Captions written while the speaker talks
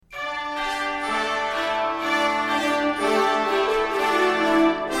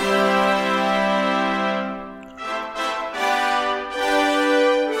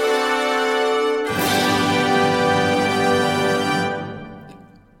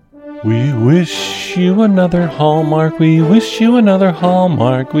We wish you another Hallmark. We wish you another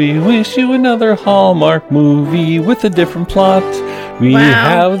Hallmark. We wish you another Hallmark movie with a different plot. We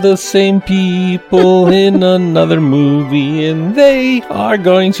have the same people in another movie, and they are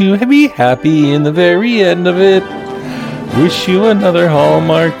going to be happy in the very end of it. Wish you another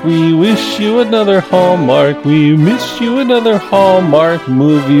Hallmark. We wish you another Hallmark. We miss you another Hallmark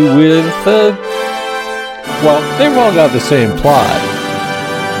movie with a... Well, they've all got the same plot.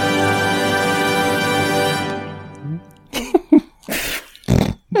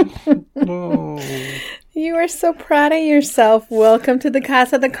 You are so proud of yourself. Welcome to the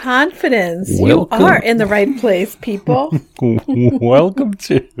Casa de Confidence. Welcome. You are in the right place, people. Welcome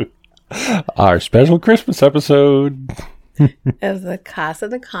to our special Christmas episode of the Casa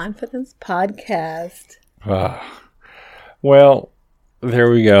de Confidence podcast. Well, there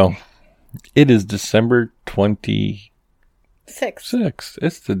we go. It is December 26th.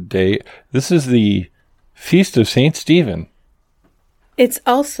 It's the day. This is the Feast of St. Stephen. It's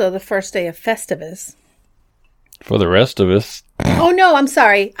also the first day of Festivus. For the rest of us. Oh, no, I'm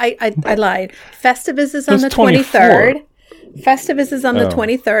sorry. I lied. Festivus is on the 23rd. Festivus is on the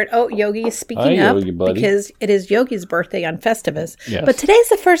 23rd. Oh, Yogi is speaking up Yogi, because it is Yogi's birthday on Festivus. Yes. But today's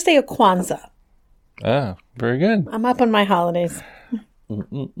the first day of Kwanzaa. Ah, very good. I'm up on my holidays.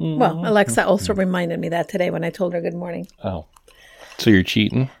 Well, Alexa also reminded me that today when I told her good morning. Oh. So you're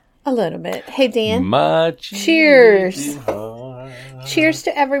cheating? A little bit. Hey, Dan. Cheers. Cheers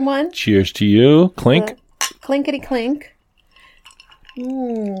to everyone. Cheers to you. Clink. Clinkety clink.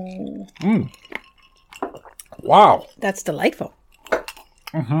 Wow. That's delightful.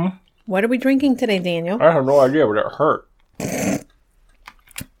 What are we drinking today, Daniel? I have no idea, but it hurt.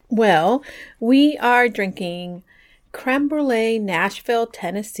 Well, we are drinking Creme Brulee Nashville,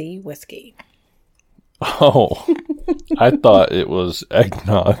 Tennessee whiskey. Oh, I thought it was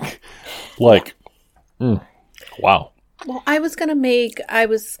eggnog. Wow. Well, I was gonna make,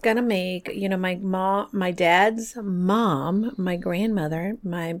 you know, my dad's mom, my grandmother,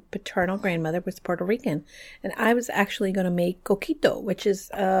 my paternal grandmother was Puerto Rican, and I was actually gonna make coquito, which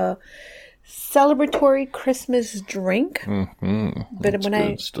is a celebratory Christmas drink. Mm-hmm. But That's when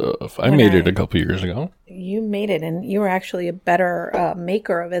good stuff. I made it a couple years ago. You made it, and you were actually a better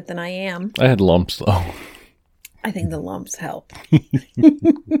maker of it than I am. I had lumps though. I think the lumps help.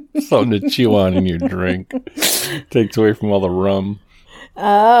 Something to chew on in your drink. Takes away from all the rum.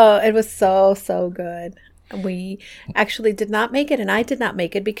 Oh, it was so good. We actually did not make it, and I did not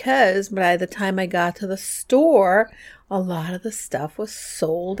make it because by the time I got to the store, a lot of the stuff was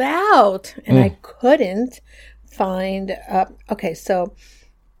sold out, and I couldn't find... okay, so,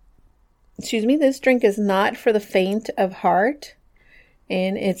 excuse me, this drink is not for the faint of heart.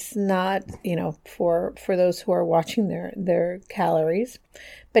 And it's not, you know, for those who are watching their calories.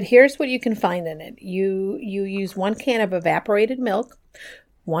 But here's what you can find in it. You use 1 can of evaporated milk,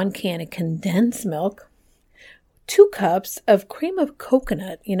 1 can of condensed milk, 2 cups of cream of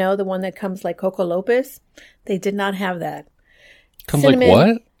coconut. You know, the one that comes like Coco Lopez. They did not have that. Comes cinnamon,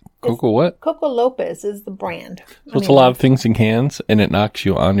 like what? Coco what? Coco Lopez is the brand. So it's a lot of things in cans, and it knocks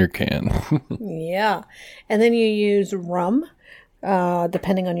you on your can. Yeah. And then you use rum.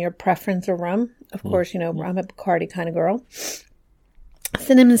 Depending on your preference of rum. Of course, you know, I'm a Bacardi kind of girl.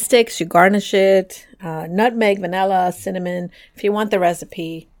 Cinnamon sticks, you garnish it. Nutmeg, vanilla, cinnamon. If you want the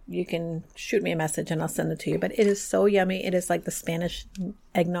recipe, you can shoot me a message and I'll send it to you. But it is so yummy. It is like the Spanish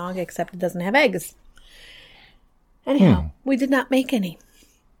eggnog, except it doesn't have eggs. Anyhow, we did not make any.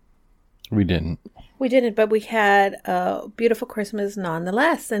 We didn't. We didn't, but we had a beautiful Christmas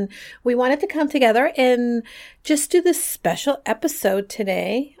nonetheless. And we wanted to come together and just do this special episode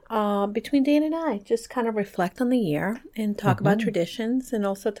today between Dan and I. Just kind of reflect on the year and talk about traditions and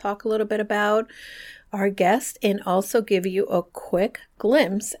also talk a little bit about our guest and also give you a quick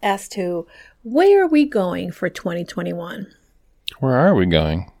glimpse as to where are we going for 2021. Where are we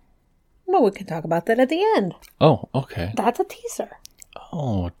going? Well, we can talk about that at the end. Oh, okay. That's a teaser.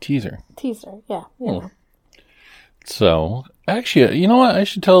 Oh, teaser. Teaser, yeah. You know. So, actually, you know what? I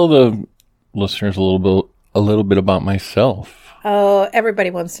should tell the listeners a little bit about myself. Oh, everybody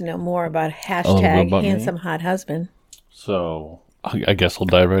wants to know more about hashtag handsome hot husband. So, I guess I'll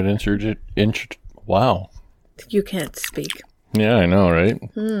dive right into it. Wow. You can't speak. Yeah, I know,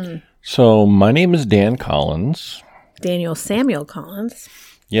 right? So, my name is Dan Collins. Daniel Samuel Collins.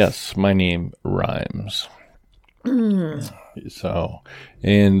 Yes, my name rhymes. So,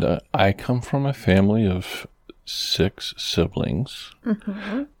 and I come from a family of 6 siblings.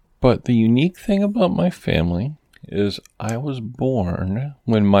 But the unique thing about my family is I was born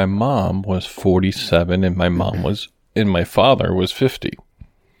when my mom was 47 and my father was 50.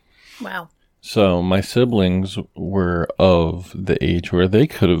 Wow. So my siblings were of the age where they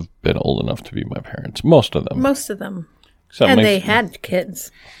could have been old enough to be my parents. Most of them. Most of them. Except And they had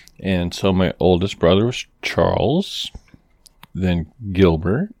kids. And so my oldest brother was Charles, then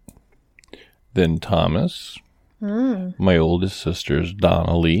Gilbert, then Thomas. My oldest sister is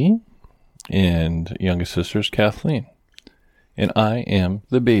Donna Lee, and youngest sister is Kathleen. And I am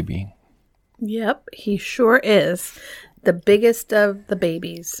the baby. Yep, he sure is. The biggest of the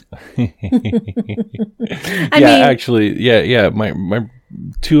babies. My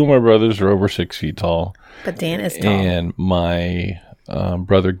two of my brothers are over 6 feet tall. But Dan is tall. And my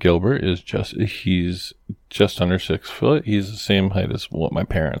brother Gilbert he's just under 6 foot. He's the same height as what my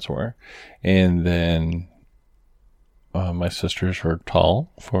parents were. And then my sisters are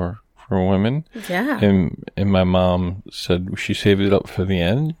tall for women. Yeah. And my mom said she saved it up for the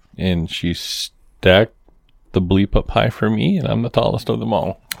end, and she stacked the bleep up high for me, and I'm the tallest of them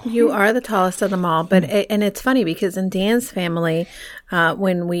all. You are the tallest of them all, and it's funny because in Dan's family,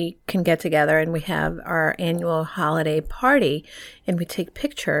 when we can get together and we have our annual holiday party and we take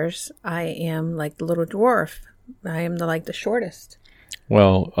pictures, I am like the little dwarf. I am the shortest.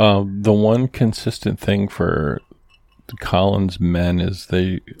 Well, the one consistent thing for the Collins men is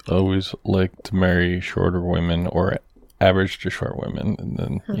they always like to marry shorter women or average to short women, and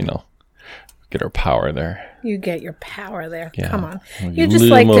then get our power there. You get your power there. Yeah. Come on. You just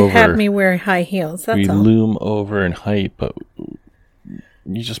like to have me wear high heels. That's all. We loom over in height, but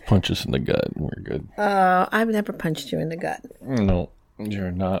you just punch us in the gut and we're good. I've never punched you in the gut. No,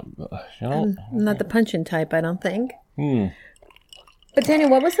 you're not. I'm not the punching type, I don't think. But Daniel,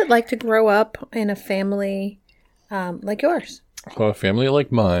 what was it like to grow up in a family like yours? Well, a family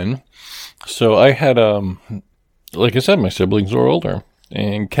like mine. So I had, like I said, my siblings were older.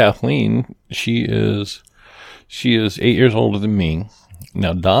 And Kathleen, she is 8 years older than me.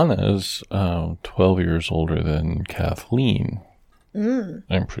 Now Donna is 12 years older than Kathleen.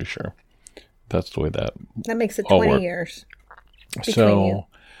 I'm pretty sure that's the way that makes it 20 years. So, you.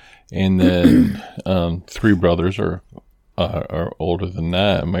 And then 3 brothers are older than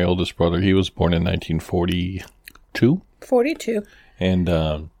that. My oldest brother, he was born in 1942. 42. And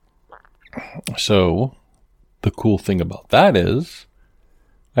so the cool thing about that is,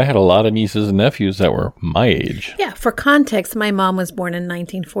 I had a lot of nieces and nephews that were my age. Yeah, for context, my mom was born in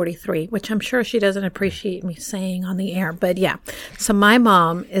 1943, which I'm sure she doesn't appreciate me saying on the air. But yeah, so my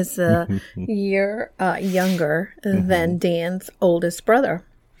mom is a year younger than Dan's oldest brother.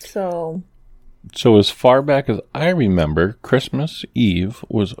 So as far back as I remember, Christmas Eve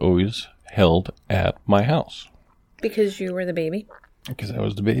was always held at my house. Because you were the baby? Because I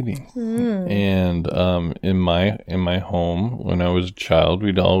was the baby. And in my home, when I was a child,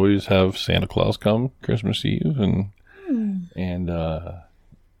 we'd always have Santa Claus come Christmas Eve, and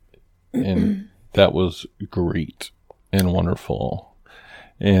that was great and wonderful,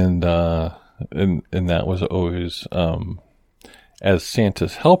 and that was always as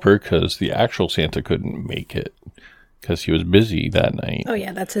Santa's helper, because the actual Santa couldn't make it because he was busy that night. Oh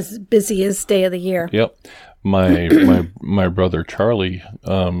yeah, that's his busiest day of the year. Yep. My brother Charlie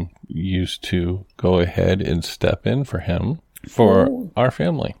used to go ahead and step in for him for our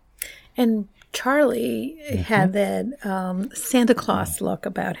family. And Charlie had that Santa Claus look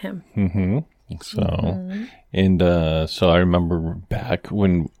about him. So I remember back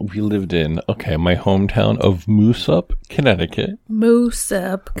when we lived in my hometown of Moosup, Connecticut.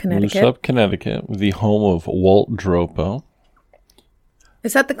 Moosup, Connecticut, the home of Walt Dropo.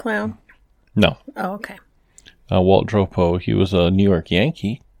 Is that the clown? No. Oh, okay. Walt Dropo, he was a New York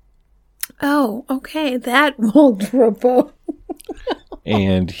Yankee. Oh, okay. That Walt Dropo.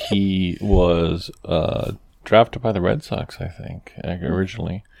 And he was drafted by the Red Sox, I think,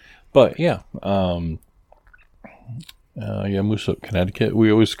 originally. But yeah, Moosup, Connecticut.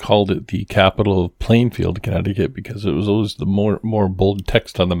 We always called it the capital of Plainfield, Connecticut, because it was always the more bold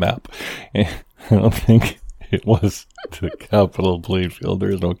text on the map. And I don't think it was the capital of Plainfield. There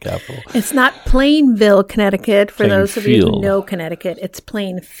is no capital. It's not Plainville, Connecticut. For those of you who Plainfield. know Connecticut, it's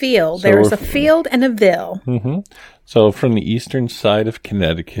Plainfield. So There's a field and a ville. So from the eastern side of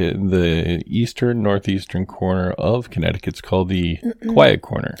Connecticut, the eastern northeastern corner of Connecticut's called the Quiet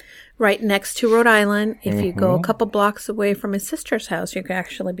Corner. Right next to Rhode Island. If you go a couple blocks away from his sister's house, you could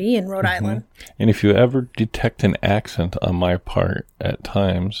actually be in Rhode Island. And if you ever detect an accent on my part at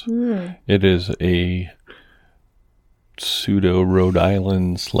times, it is a pseudo Rhode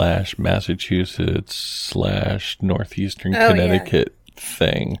Island / Massachusetts / northeastern Connecticut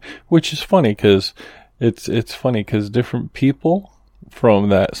thing, which is funny because it's funny because different people from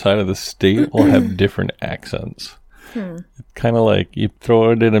that side of the state will have different accents. Kind of like you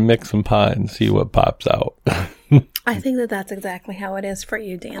throw it in a mixing pot and see what pops out. I think that that's exactly how it is for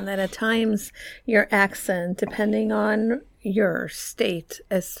you, Dan, that at times your accent, depending on your state,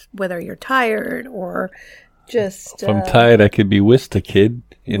 as whether you're tired or just... If I'm tired, I could be Wista Kid,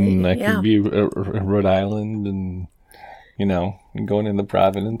 and I could be Rhode Island, and, going into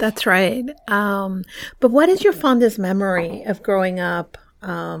Providence. That's right. But what is your fondest memory of growing up?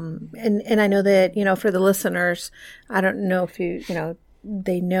 And I know that, for the listeners, I don't know if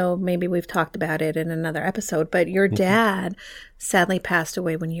they know, maybe we've talked about it in another episode, but your dad sadly passed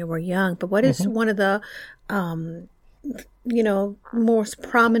away when you were young. But what is one of the, most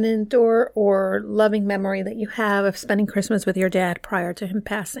prominent or loving memory that you have of spending Christmas with your dad prior to him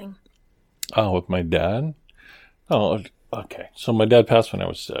passing? Oh, with my dad? Oh, okay. So my dad passed when I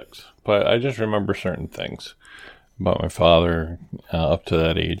was 6, but I just remember certain things about my father up to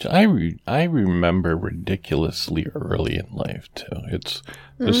that age. I remember ridiculously early in life too.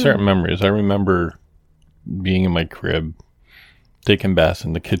 There's certain memories. I remember being in my crib, taking baths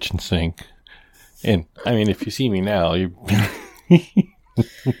in the kitchen sink, and I mean, if you see me now, you.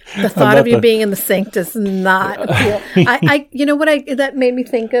 The thought of you being in the sink does not appeal. That made me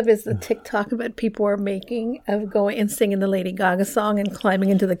think of is the TikTok about people are making of going and singing the Lady Gaga song and climbing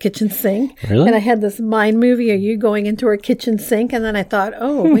into the kitchen sink. Really? And I had this mind movie, are you going into her kitchen sink? And then I thought,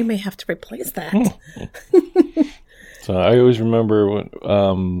 we may have to replace that. So I always remember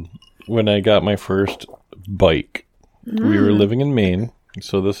when I got my first bike. We were living in Maine,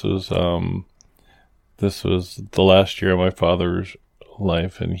 so this was the last year of my father's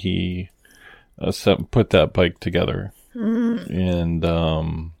life, and he put that bike together, and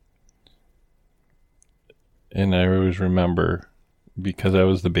I always remember, because I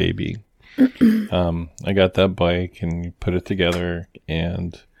was the baby, I got that bike and he put it together,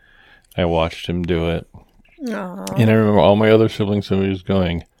 and I watched him do it. Aww. And I remember all my other siblings always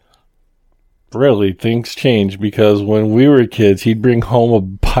going, really, things changed, because when we were kids, he'd bring home a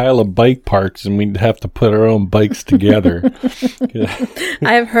pile of bike parts and we'd have to put our own bikes together.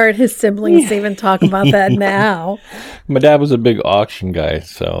 I've heard his siblings even talk about that now. My dad was a big auction guy,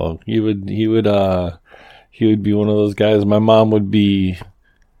 so he would be one of those guys. My mom would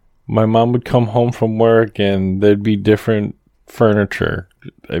come home from work and there'd be different furniture.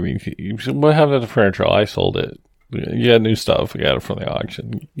 I mean, what happened to the furniture? I sold it. You had new stuff. We got it from the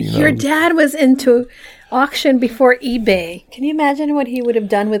auction. Your dad was into auction before eBay. Can you imagine what he would have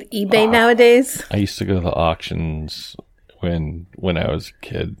done with eBay nowadays? I used to go to the auctions when I was a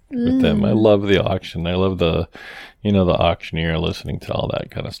kid with them. I love the auction. I love the auctioneer, listening to all that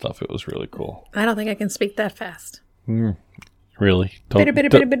kind of stuff. It was really cool. I don't think I can speak that fast. Really?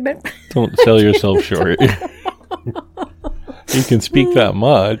 Don't sell yourself short. You can speak that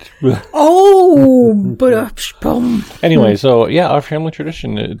much. Anyway, so yeah, our family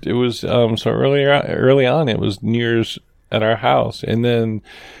tradition. It was so early on. It was New Year's at our house, and then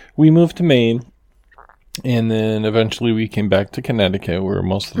we moved to Maine, and then eventually we came back to Connecticut, where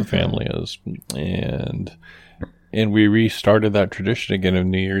most of the family is, and we restarted that tradition again of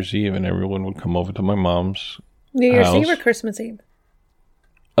New Year's Eve, and everyone would come over to my mom's New Year's house. Eve or Christmas Eve?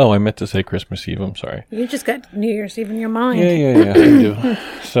 Oh, I meant to say Christmas Eve. I'm sorry. You just got New Year's Eve in your mind. Yeah, I do.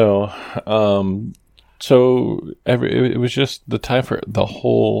 So, it was just the time for the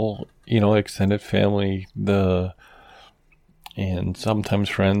whole, extended family, and sometimes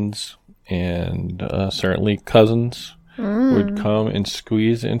friends, and certainly cousins would come and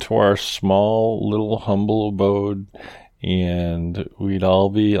squeeze into our small, little, humble abode. And we'd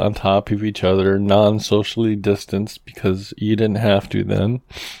all be on top of each other, non-socially distanced, because you didn't have to then.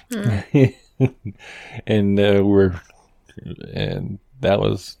 And that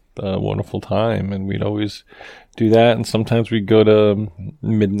was a wonderful time. And we'd always do that. And sometimes we'd go to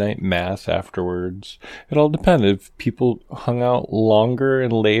midnight mass afterwards. It all depended. If people hung out longer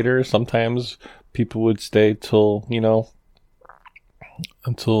and later, sometimes people would stay till,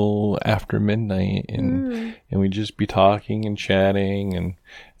 until after midnight, and we'd just be talking and chatting, and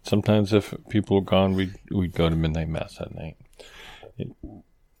sometimes if people were gone, we'd go to midnight mass that night.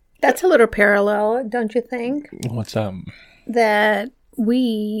 That's a little parallel, don't you think? What's that? That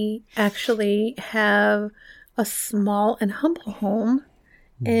we actually have a small and humble home,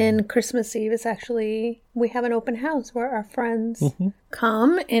 and Christmas Eve is actually, we have an open house where our friends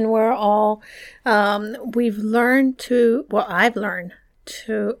come, and we're all, I've learned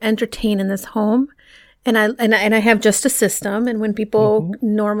to entertain in this home, and I have just a system. And when people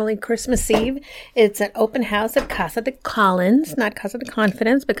normally Christmas Eve, it's an open house at Casa de Collins, not Casa de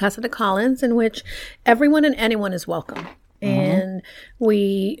Confidence, but Casa de Collins, in which everyone and anyone is welcome. And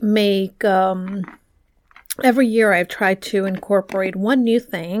we make every year I've tried to incorporate one new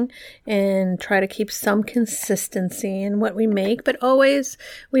thing and try to keep some consistency in what we make, but always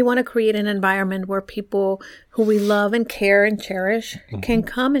we want to create an environment where people who we love and care and cherish can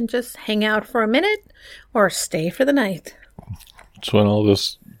come and just hang out for a minute or stay for the night. So when all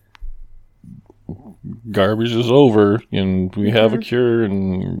this garbage is over and we have a cure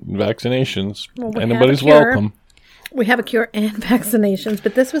and vaccinations, anybody's welcome. We have a cure and vaccinations,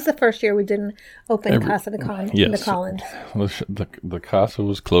 but this was the first year we didn't open Casa de Collins. Yes, the Casa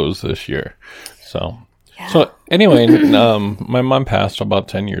was closed this year. So anyway, my mom passed about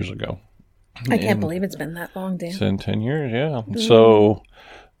 10 years ago. I can't believe it's been that long, Dan. It's been 10 years, yeah. So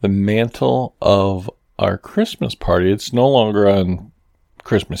the mantle of our Christmas party, it's no longer on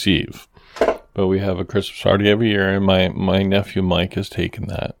Christmas Eve, but we have a Christmas party every year, and my nephew Mike has taken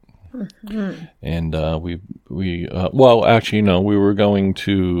that. Mm-hmm. And we were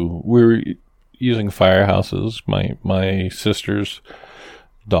using firehouses. My sister's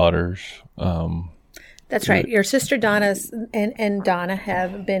daughters. That's right. Your sister Donna and Donna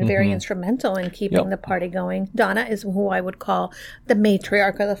have been very instrumental in keeping the party going. Donna is who I would call the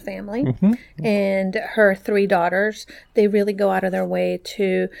matriarch of the family. And her 3 daughters, they really go out of their way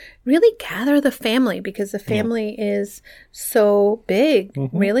to really gather the family because the family is so big.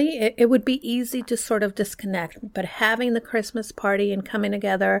 Really, it would be easy to sort of disconnect. But having the Christmas party and coming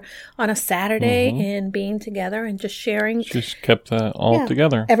together on a Saturday and being together and just sharing. She's kept that all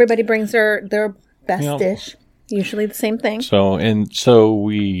together. Everybody brings their best dish, usually the same thing. So now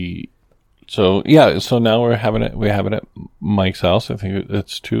we have it at Mike's house. I think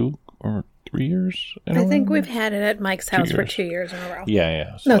it's 2 or 3 years. I think we've had it at Mike's house for 2 years in a row.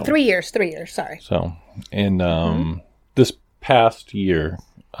 Yeah. No, 3 years. 3 years. Sorry. So, and this past year,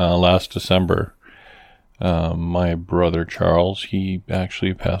 last December, my brother Charles, he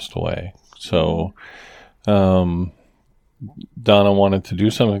actually passed away. So, Donna wanted to do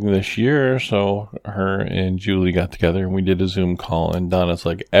something this year, so her and Julie got together and we did a Zoom call. And Donna's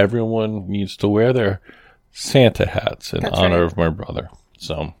like, everyone needs to wear their Santa hats in honor of my brother.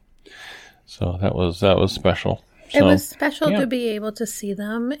 So that was special. It was special to be able to see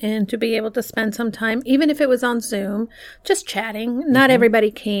them and to be able to spend some time, even if it was on Zoom, just chatting. Not everybody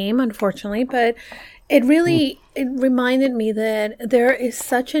came, unfortunately, but it reminded me that there is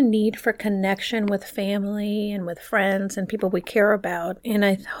such a need for connection with family and with friends and people we care about. And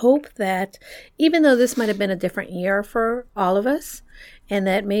I hope that even though this might have been a different year for all of us, and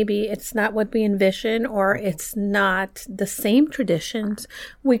that maybe it's not what we envision or it's not the same traditions,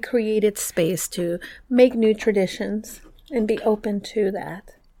 we created space to make new traditions and be open to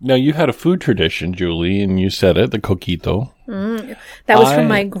that. Now, you had a food tradition, Julie, and you said it, the coquito. That was from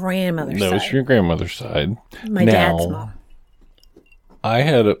my grandmother's side. That was your grandmother's side. My dad's mom.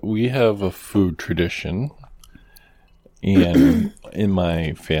 We have a food tradition in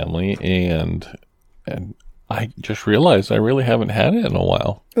my family, and I just realized I really haven't had it in a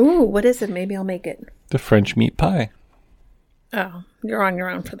while. Ooh, what is it? Maybe I'll make it. The French meat pie. Oh, you're on your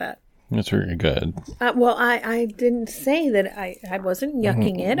own for that. It's very good. Well, I didn't say that I wasn't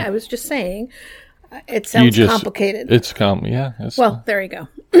yucking it. I was just saying it sounds complicated. It's well, there you go.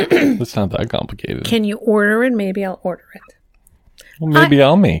 It's not that complicated. Can you order it? Maybe I'll order it. Well, maybe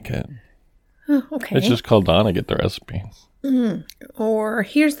I'll make it. Oh, okay. It's just call Donna, get the recipe. Or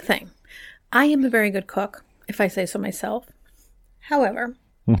here's the thing. I am a very good cook, if I say so myself. However,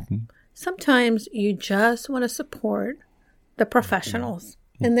 sometimes you just want to support the professionals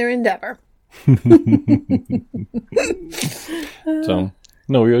in their endeavor. So,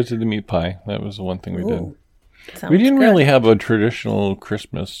 no, we always did the meat pie. That was the one thing we did. Sounds we didn't good. really have a traditional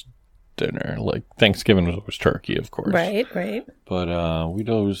Christmas dinner. Like Thanksgiving was always turkey, of course. Right. But we'd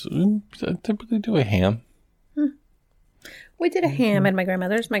always typically do a ham. We did a ham at my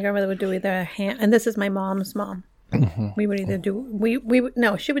grandmother's. My grandmother would do either a ham, and this is my mom's mom. We would either do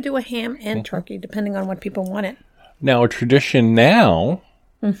she would do a ham and turkey, depending on what people wanted. Now, a tradition now,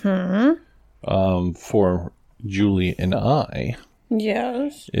 for Julie and I,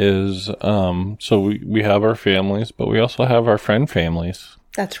 yes, is so we have our families, but we also have our friend families.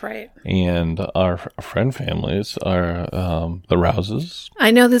 That's right. And our friend families are the Rouses. I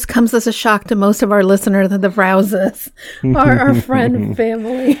know this comes as a shock to most of our listeners that the Rouses are our friend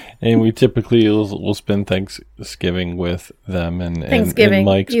family. And we typically will spend Thanksgiving with them and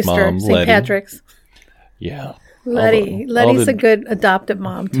Mike's Easter, mom, St. Letty. Patrick's. Yeah. Letty's a good adoptive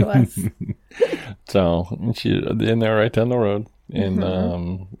mom to us. So, and they're right down the road.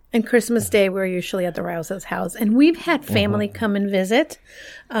 And Christmas Day, we're usually at the Rouse's house. And we've had family come and visit.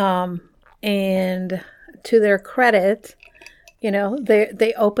 And to their credit,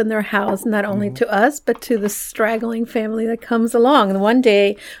 they open their house not only to us, but to the straggling family that comes along. And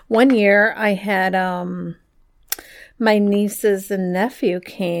one year, I had my nieces and nephew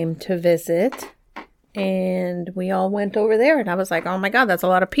came to visit, and we all went over there. And I was like, oh my God, that's a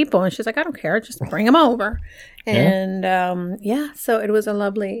lot of people. And she's like, I don't care, just bring them over. And so it was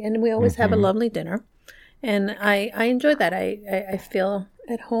and we always have a lovely dinner. And I enjoyed that. I feel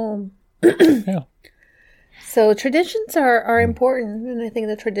at home. Yeah. So traditions are important, and I think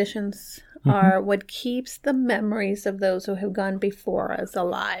the traditions are what keeps the memories of those who have gone before us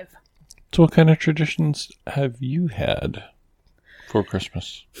alive. So what kind of traditions have you had for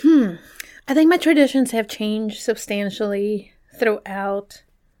Christmas? I think my traditions have changed substantially throughout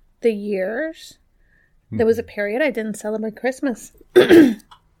the years. There was a period I didn't celebrate Christmas. It's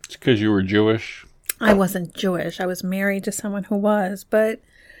because you were Jewish? I wasn't Jewish. I was married to someone who was, but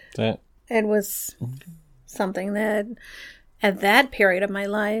it was something that at that period of my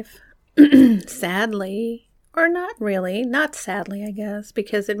life, sadly, or not sadly, I guess,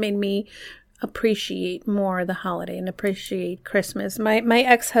 because it made me appreciate more the holiday and appreciate Christmas. My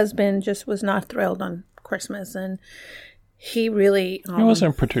ex-husband just was not thrilled on Christmas, and he really... he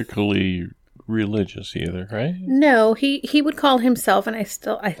wasn't particularly religious either, right? No, he would call himself, and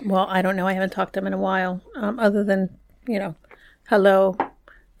I don't know, I haven't talked to him in a while, other than, hello,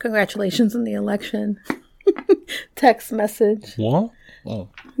 congratulations on the election. Text message. What? Oh.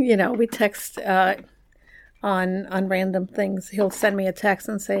 We text on random things. He'll send me a text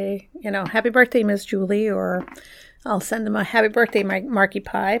and say, happy birthday, Miss Julie, or I'll send him a happy birthday, Marky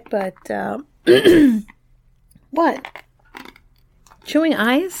Pie. But what? Chewing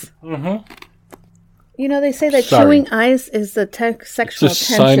eyes? Mm-hmm. They say that chewing eyes is the sexual tension. It's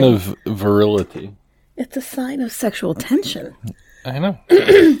a sign of virility. It's a sign of sexual tension. I know.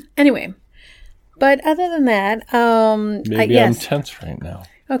 Anyway. But other than that, maybe I'm tense right now.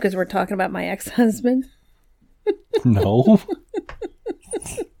 Oh, because we're talking about my ex-husband? No.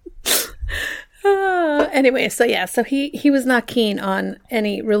 Anyway, so he was not keen on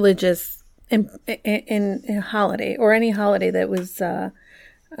any religious in holiday or any holiday that was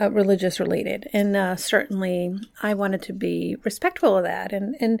religious related. And certainly I wanted to be respectful of that.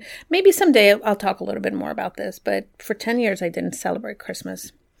 And maybe someday I'll talk a little bit more about this. But for 10 years, I didn't celebrate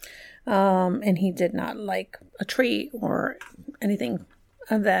Christmas. And he did not like a tree or anything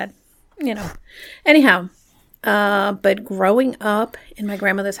of that, Anyhow, but growing up in my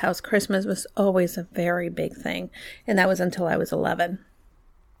grandmother's house, Christmas was always a very big thing. And that was until I was 11.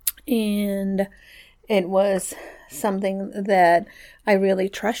 And it was something that I really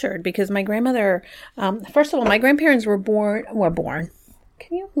treasured because my grandmother, first of all, my grandparents were born.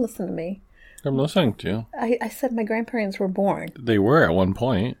 Can you listen to me? I'm listening to you. I said my grandparents were born. They were at one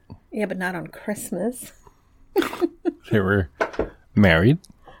point. Yeah, but not on Christmas. They were married?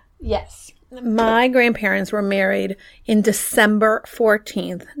 Yes. My grandparents were married in December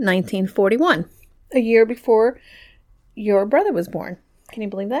 14th, 1941, a year before your brother was born. Can you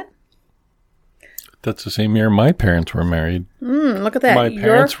believe that? That's the same year my parents were married. Look at that. My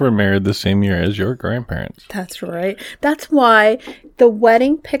parents were married the same year as your grandparents. That's right. That's why the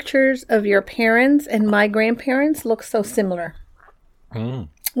wedding pictures of your parents and my grandparents look so similar.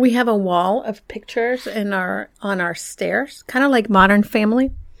 We have a wall of pictures on our stairs, kind of like Modern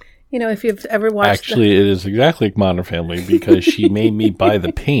Family. If you've ever watched... Actually, it is exactly like Modern Family because she made me buy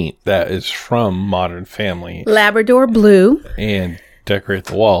the paint that is from Modern Family. Labrador blue. And decorate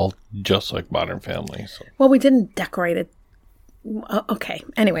the wall just like Modern Family. So. Well, we didn't decorate it. Okay.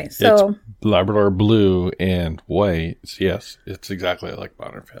 Anyway, so... It's Labrador blue and white. Yes, it's exactly like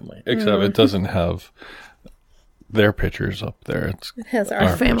Modern Family. Except it doesn't have their pictures up there. It has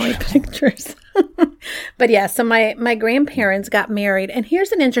our family pictures. But yeah, so my grandparents got married. And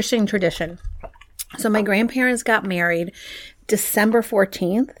here's an interesting tradition. So my grandparents got married December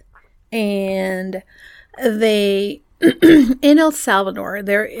 14th. And they... in El Salvador,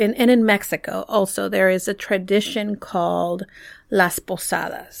 and in Mexico also, there is a tradition called Las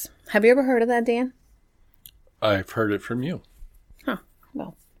Posadas. Have you ever heard of that, Dan? I've heard it from you. Huh.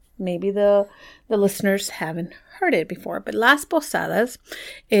 Well, maybe the listeners haven't heard it before. But Las Posadas,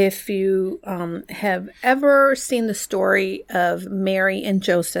 if you have ever seen the story of Mary and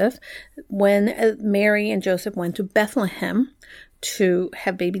Joseph, when Mary and Joseph went to Bethlehem to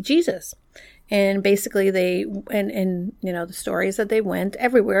have baby Jesus. And basically the stories that they went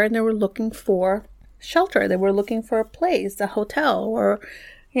everywhere and they were looking for shelter. They were looking for a place, a hotel, or,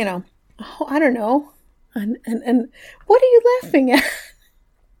 I don't know. And what are you laughing at?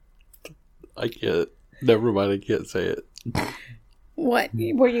 I can't. Never mind, I can't say it. What?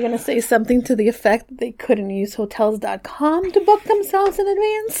 Were you going to say something to the effect that they couldn't use Hotels.com to book themselves in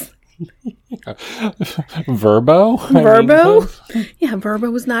advance? Verbo? Verbo? Yeah, Verbo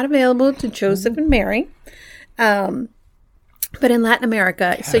was not available to Joseph and Mary. But in Latin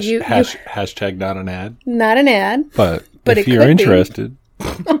America, hashtag not an ad. Not an ad. But if you're interested.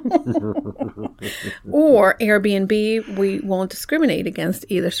 Or Airbnb, we won't discriminate against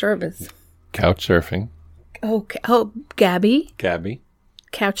either service. Couch surfing. Okay. Oh, Gabby. Couch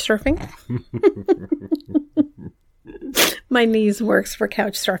surfing. My knees works for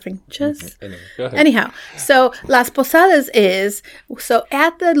couch surfing. Anyhow, so Las Posadas is, so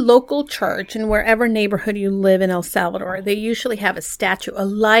at the local church and wherever neighborhood you live in El Salvador, they usually have a statue, a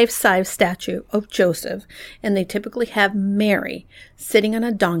life-size statue of Joseph, and they typically have Mary sitting on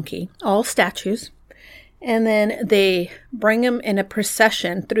a donkey, all statues, and then they bring him in a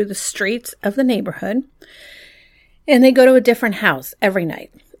procession through the streets of the neighborhood, and they go to a different house every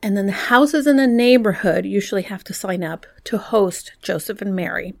night. And then the houses in the neighborhood usually have to sign up to host Joseph and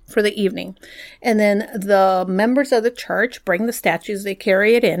Mary for the evening. And then the members of the church bring the statues, they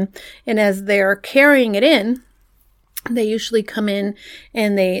carry it in. And as they're carrying it in, they usually come in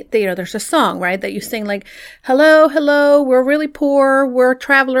and they there's a song, right, that you sing like, hello, hello, we're really poor, we're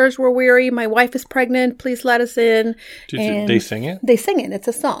travelers, we're weary, my wife is pregnant, please let us in. They sing it? They sing it. It's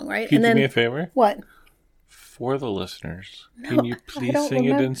a song, right? Can you do me a favor? What? For the listeners, can you please sing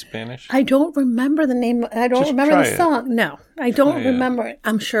it in Spanish? I don't remember the name. I don't remember the song. No, I don't remember it.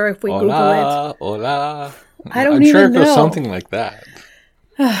 I'm sure if we Google it. Hola. I'm sure it goes something like that.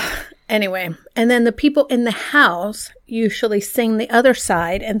 Anyway, and then the people in the house usually sing the other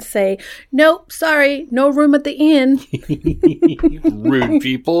side and say, nope, sorry, no room at the inn. Rude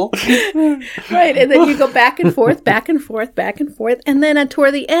people. Right, and then you go back and forth, back and forth, back and forth. And then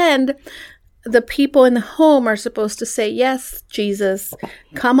toward the end, the people in the home are supposed to say, yes, Jesus,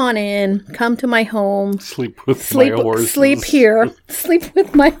 come on in, come to my home. Sleep with my horses. Sleep here. Sleep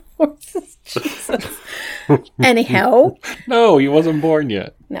with my horses, Jesus. Anyhow. No, he wasn't born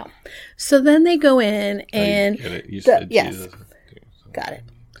yet. No. So then they go in and... You get it. You said yes. Jesus. Got it.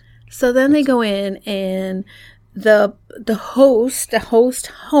 So then they go in and the host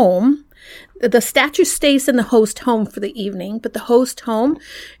home... The statue stays in the host home for the evening, but the host home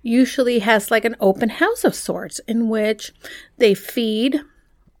usually has like an open house of sorts in which they feed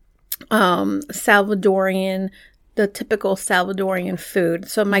the typical Salvadorian food.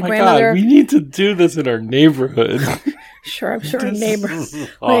 So my grandmother... God, we need to do this in our neighborhood. Sure, I'm sure our neighbors...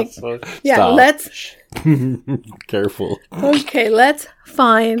 Awesome. Yeah, Stop. let's... Careful. Okay, let's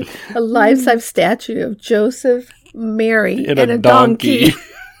find a life-size statue of Joseph, Mary, and a donkey.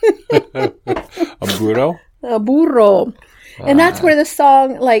 A burro? A burro. And that's where the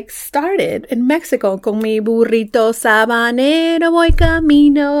song started in Mexico. Con mi burrito sabanero voy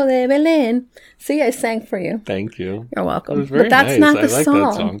camino de Belén. See, I sang for you. Thank you. You're welcome. That was very but that's nice. not the I like song.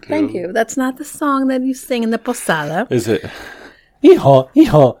 That song too. Thank you. That's not the song that you sing in the posada. Is it?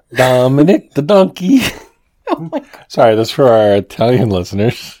 Hijo, Dominic the donkey. Oh my God. Sorry, that's for our Italian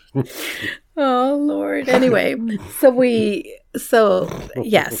listeners. Oh, Lord. Anyway, so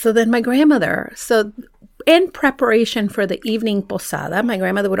then my grandmother, in preparation for the evening posada, my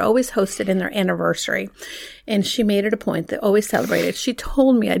grandmother would always host it in their anniversary. And she made it a point to always celebrate it. She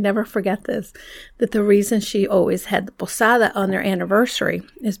told me, I'd never forget this, that the reason she always had the posada on their anniversary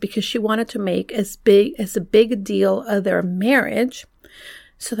is because she wanted to make as a big deal of their marriage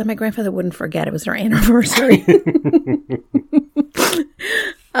so that my grandfather wouldn't forget it was their anniversary.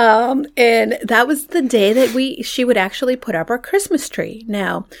 And that was the day that she would actually put up our Christmas tree.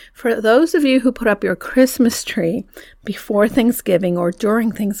 Now, for those of you who put up your Christmas tree before Thanksgiving or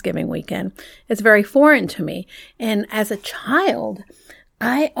during Thanksgiving weekend, it's very foreign to me. And as a child,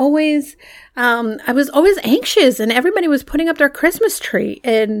 I was always anxious, and everybody was putting up their Christmas tree.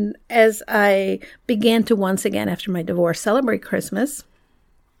 And as I began to once again, after my divorce, celebrate Christmas,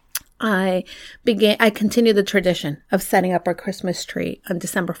 I continued the tradition of setting up our Christmas tree on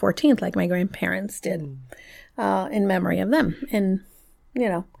December 14th, like my grandparents did, in memory of them. And,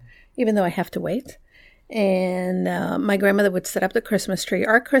 even though I have to wait. And my grandmother would set up the Christmas tree.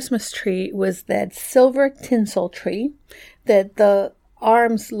 Our Christmas tree was that silver tinsel tree that the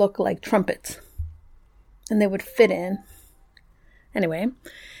arms look like trumpets. And they would fit in. Anyway.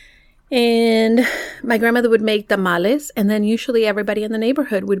 And my grandmother would make tamales, and then usually everybody in the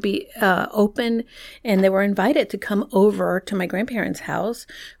neighborhood would be open, and they were invited to come over to my grandparents' house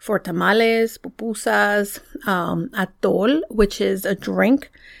for tamales, pupusas, atol, which is a drink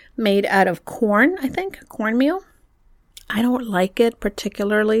made out of corn, I think, cornmeal. I don't like it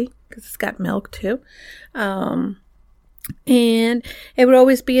particularly because it's got milk too. And it would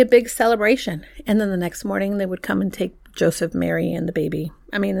always be a big celebration. And then the next morning they would come and take Joseph, Mary, and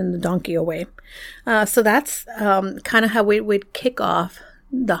the donkey away. So that's kind of how we would kick off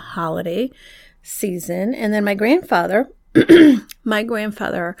the holiday season. And then my grandfather, he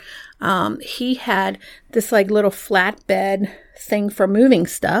had this like little flatbed thing for moving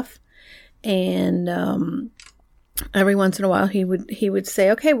stuff. And every once in a while he would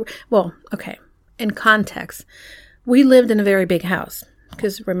say, okay. In context, we lived in a very big house.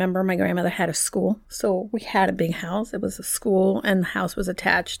 Because remember, my grandmother had a school, so we had a big house. It was a school, and the house was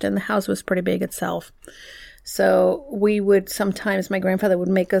attached, and the house was pretty big itself. So we would sometimes, my grandfather would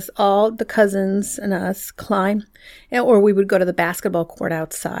make us all, the cousins and us, climb, or we would go to the basketball court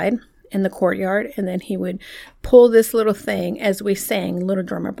outside in the courtyard, and then he would pull this little thing as we sang Little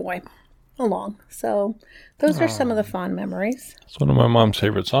Drummer Boy along. So those are some of the fond memories. It's one of my mom's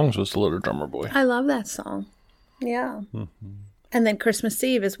favorite songs was The Little Drummer Boy. I love that song. Yeah. Mm-hmm. And then Christmas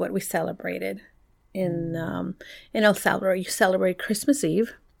Eve is what we celebrated in El Salvador. You celebrate Christmas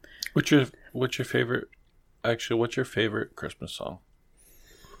Eve. What's your favorite? Actually, what's your favorite Christmas song?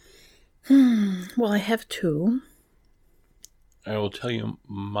 Well, I have two. I will tell you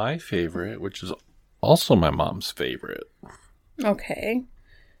my favorite, which is also my mom's favorite. Okay.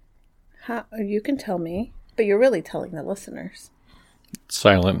 You can tell me, but you're really telling the listeners.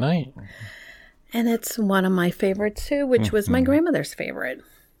 Silent Night. And it's one of my favorites too, which was my grandmother's favorite.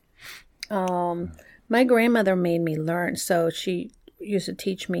 My grandmother made me learn. So she used to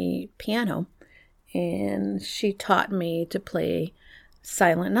teach me piano, and she taught me to play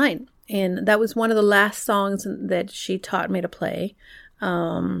Silent Night. And that was one of the last songs that she taught me to play.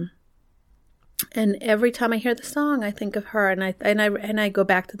 And every time I hear the song, I think of her, and I go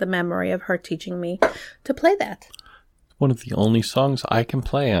back to the memory of her teaching me to play that. One of the only songs I can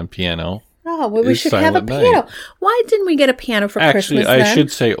play on piano. Oh, well, we should have a piano. Why didn't we get a piano for Christmas then? Actually, I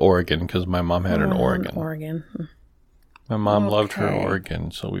should say organ, because my mom had an organ. Organ. My mom loved her organ,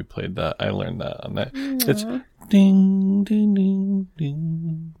 so we played that. I learned that on that. It's ding, ding, ding,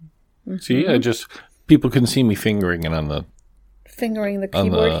 ding. Mm-hmm. See, people can see me fingering it on the... Fingering the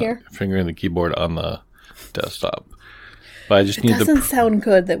keyboard here? Fingering the keyboard on the desktop. But I just need It doesn't sound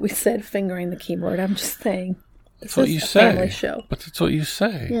good that we said fingering the keyboard. I'm just saying. That's what you say. Family show. But that's what you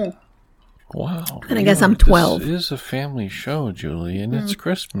say. Yeah. Wow. And I guess I'm 12. This is a family show, Julie, and it's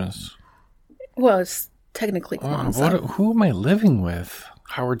Christmas. Well, it's technically Kwanzaa. Who am I living with?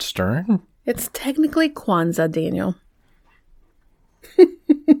 Howard Stern? It's technically Kwanzaa, Daniel.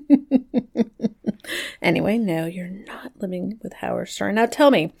 Anyway, no, you're not living with Howard Stern. Now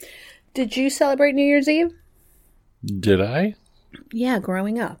tell me, did you celebrate New Year's Eve? Did I? Yeah,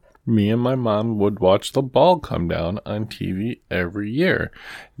 growing up. Me and my mom would watch the ball come down on TV every year.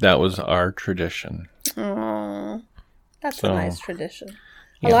 That was our tradition. Oh, that's a nice tradition.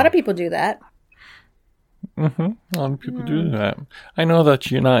 Yeah. A lot of people do that. Mm-hmm. A lot of people do that. I know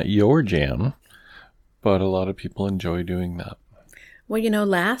that's not your jam, but a lot of people enjoy doing that. Well,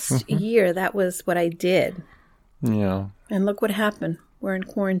 last year, that was what I did. Yeah. And look what happened. We're in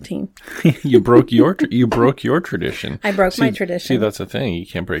quarantine. You broke your tradition. I broke my tradition. See, that's the thing. You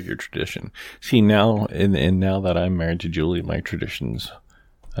can't break your tradition. See, now, and now that I'm married to Julie, my traditions,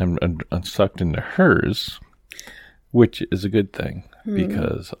 I'm sucked into hers, which is a good thing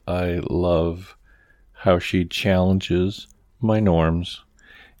because I love how she challenges my norms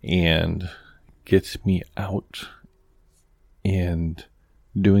and gets me out and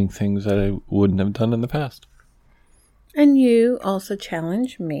doing things that I wouldn't have done in the past. And you also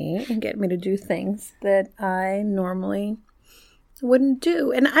challenge me and get me to do things that I normally wouldn't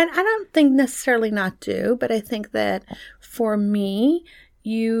do. And I don't think necessarily not do, but I think that for me,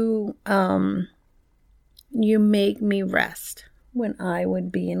 you make me rest when I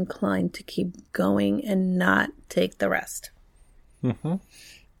would be inclined to keep going and not take the rest. Mm-hmm.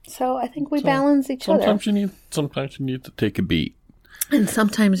 So I think we balance each other. Sometimes you need to take a beat. And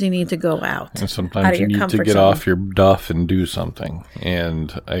sometimes you need to go out. And sometimes you need to get off your duff and do something.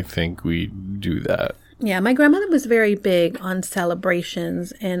 And I think we do that. Yeah, my grandmother was very big on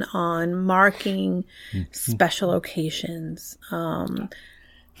celebrations and on marking special occasions.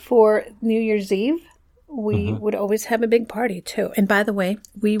 For New Year's Eve, we would always have a big party too. And by the way,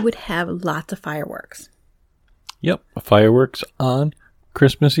 we would have lots of fireworks. Yep, fireworks on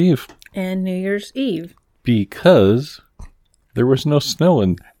Christmas Eve. And New Year's Eve. Because there was no snow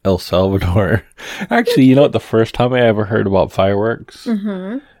in El Salvador. Actually, the first time I ever heard about fireworks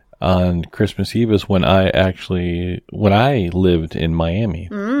on Christmas Eve is when I lived in Miami.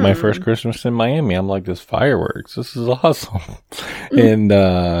 My first Christmas in Miami. I'm like, this fireworks. This is awesome. And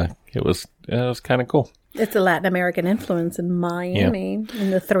it was kind of cool. It's a Latin American influence in Miami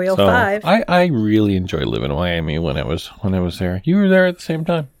in the 305. So I really enjoyed living in Miami when I was there. You were there at the same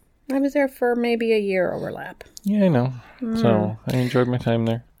time. I was there for maybe a year overlap. Yeah, I know. So I enjoyed my time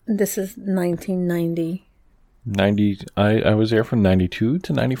there. This is 1990. I was there from 92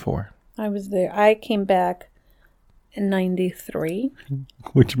 to 94. I was there. I came back in 93.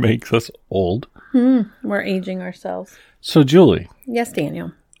 Which makes us old. We're aging ourselves. So, Julie. Yes,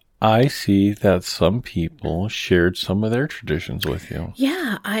 Daniel. I see that some people shared some of their traditions with you.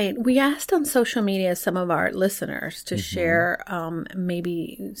 Yeah, we asked on social media some of our listeners to share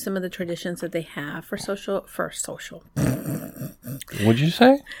maybe some of the traditions that they have for social. What'd you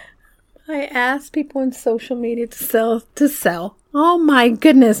say? I asked people on social media to sell. Oh my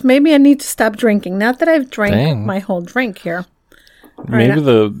goodness! Maybe I need to stop drinking. Not that I've drank my whole drink here.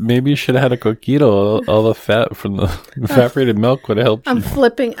 Maybe you should have had a coquito. All the fat from the evaporated milk would have helped you. I'm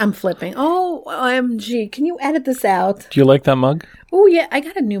flipping. Oh, OMG. Can you edit this out? Do you like that mug? Oh, yeah. I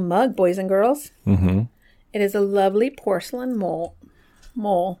got a new mug, boys and girls. Mm-hmm. It is a lovely porcelain mole.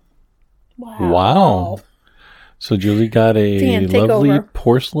 Wow. So Julie got a lovely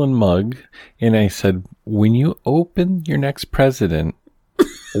porcelain mug, and I said, when you open your next president...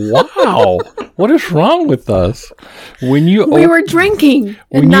 Wow. What is wrong with us? We were drinking,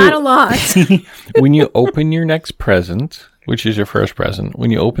 and not a lot. When you open your next present, which is your first present, when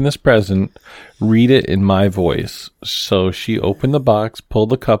you open this present, read it in my voice. So she opened the box, pulled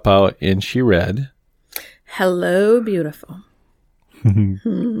the cup out, and she read, "Hello, beautiful."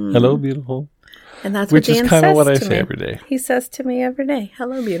 Hello, beautiful. And that's which what is kind of what I say every day. He says to me every day,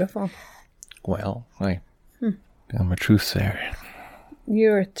 "Hello, beautiful." Well, I'm a truth sayer.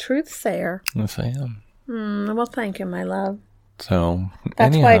 You're a truth sayer. Yes, I am. Well, thank you, my love. So,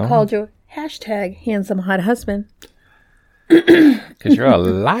 that's why I called you #handsome hot husband. Because you're a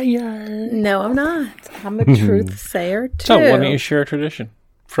liar. No, I'm not. I'm a truth sayer, too. So, why don't you share a tradition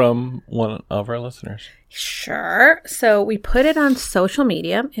from one of our listeners? Sure. So we put it on social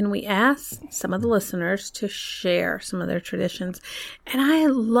media and we asked some of the listeners to share some of their traditions. And I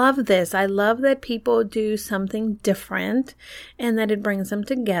love this. I love that people do something different and that it brings them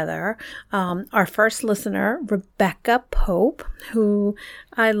together. Our first listener, Rebecca Pope, who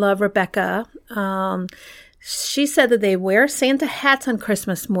I love Rebecca. She said that they wear Santa hats on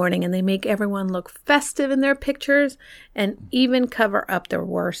Christmas morning and they make everyone look festive in their pictures and even cover up their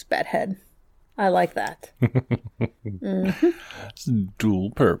worst bedhead. I like that. It's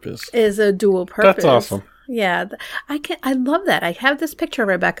dual purpose. Is a dual purpose. That's awesome. Yeah, I love that. I have this picture,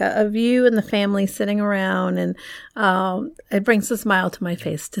 Rebecca, of you and the family sitting around, and it brings a smile to my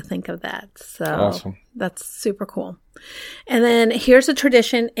face to think of that. So awesome. That's super cool. And then here's a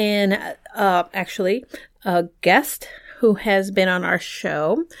tradition in actually a guest who has been on our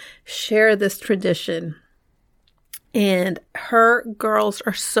show share this tradition. And her girls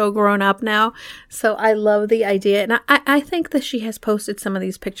are so grown up now. So I love the idea. And I think that she has posted some of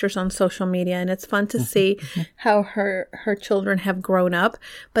these pictures on social media. And it's fun to see how her children have grown up.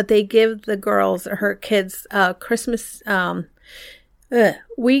 But they give the girls, her kids, Christmas.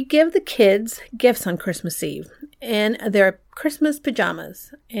 We give the kids gifts on Christmas Eve. And they're Christmas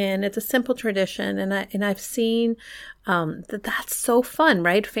pajamas. And it's a simple tradition. And I've seen that's so fun,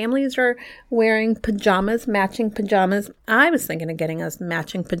 right? Families are wearing pajamas, matching pajamas. I was thinking of getting us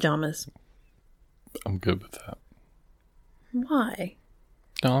matching pajamas. I'm good with that. Why?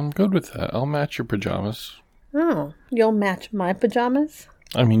 No, I'm good with that. I'll match your pajamas. Oh, you'll match my pajamas?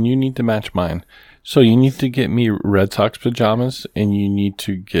 I mean, you need to match mine. So you need to get me Red Sox pajamas, and you need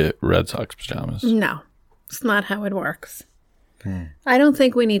to get Red Sox pajamas. No, it's not how it works. I don't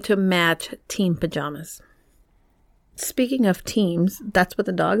think we need to match team pajamas. Speaking of teams, that's what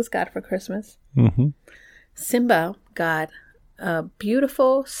the dogs got for Christmas. Mm-hmm. Simba got a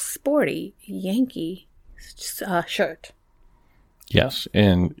beautiful, sporty Yankee shirt. Yes,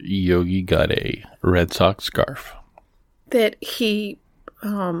 and Yogi got a Red Sox scarf. That he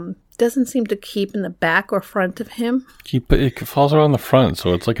doesn't seem to keep in the back or front of him. It falls around the front,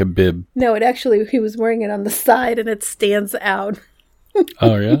 so it's like a bib. No, he was wearing it on the side and it stands out.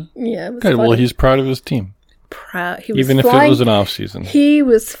 Oh, yeah? Yeah, it was good. funny. Well, he's proud of his team. He was Even if it was an off season. He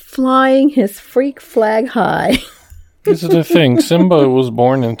was flying his freak flag high. This is the thing. Simba was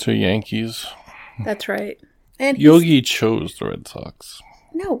born into Yankees. That's right. And Yogi chose the Red Sox.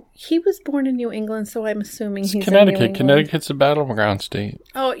 No, he was born in New England, so I'm assuming he's Connecticut. in New England. Connecticut's a battleground state.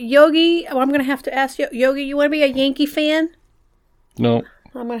 Oh, Yogi, I'm going to have to ask you. Yogi, you want to be a Yankee fan? No.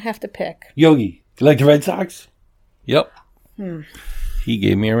 I'm going to have to pick. Yogi, do you like the Red Sox? Yep. He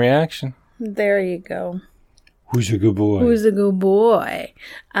gave me a reaction. There you go. Who's a good boy? Who's a good boy?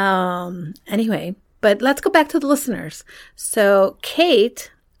 Anyway, But let's go back to the listeners. So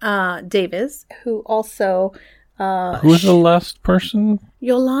Kate Davis, who also... Who was the last person?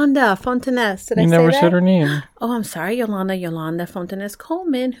 Yolanda Fontanez. Did I say that? You never said her name. Oh, I'm sorry, Yolanda Fontanez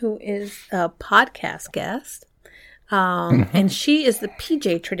Coleman, who is a podcast guest. And she is the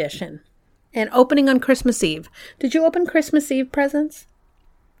PJ tradition. And opening on Christmas Eve. Did you open Christmas Eve presents?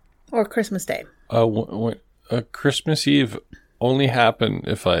 Or Christmas Day? Christmas Eve only happened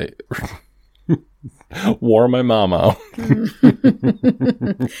if I wore my mom out.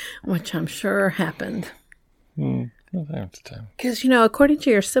 Which I'm sure happened. Because, according to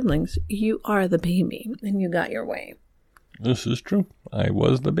your siblings, you are the baby and you got your way. This is true. I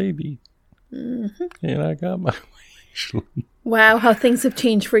was the baby. Mm-hmm. And I got my way. Wow, how things have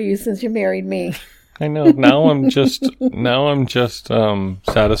changed for you since you married me. I know. Now I'm just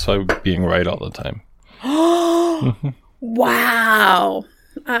satisfied with being right all the time. Wow.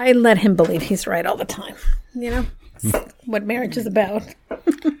 I let him believe he's right all the time. That's what marriage is about.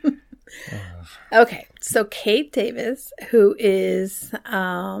 Okay, so Kate Davis, who is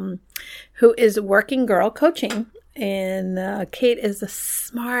Working Girl Coaching, and Kate is a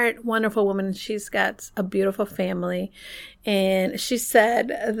smart, wonderful woman. She's got a beautiful family, and she said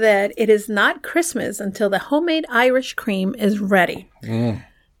that it is not Christmas until the homemade Irish cream is ready. Mm.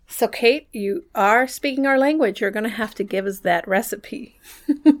 So, Kate, you are speaking our language. You're going to have to give us that recipe.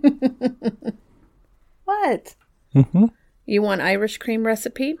 What? Mm-hmm. You want Irish cream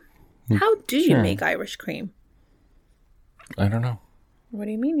recipe? How do you make Irish cream? I don't know. What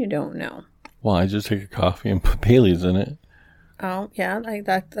do you mean you don't know? Well, I just take a coffee and put Bailey's in it. Oh, yeah. I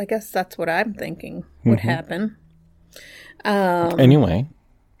guess that's what I'm thinking would happen. Anyway.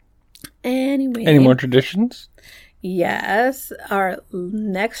 Any more traditions? Yes. Our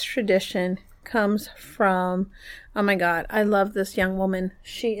next tradition comes from, oh my God, I love this young woman.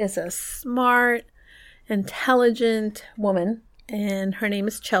 She is a smart, intelligent woman. And her name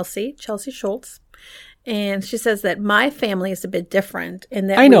is Chelsea Schultz. And she says that my family is a bit different. In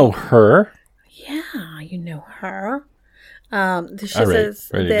that I know her. Yeah, you know her. She says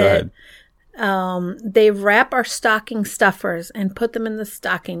that they wrap our stocking stuffers and put them in the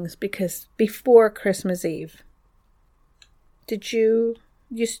stockings because before Christmas Eve. Did you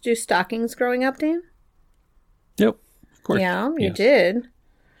used to do stockings growing up, Dan? Yep, of course. Yeah, you did.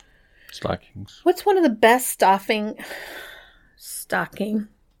 Stockings. What's one of the best stocking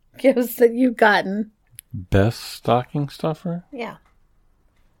gifts that you've gotten? Best stocking stuffer? Yeah.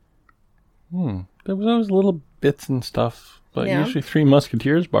 There was always little bits and stuff, but usually Three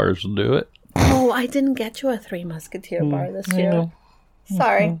Musketeers bars will do it. Oh, I didn't get you a Three Musketeer bar this year.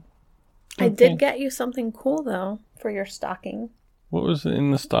 Sorry. Okay. I did get you something cool, though, for your stocking. What was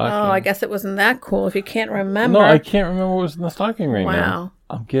in the stocking? Oh, I guess it wasn't that cool if you can't remember. No, I can't remember what was in the stocking right now. Wow.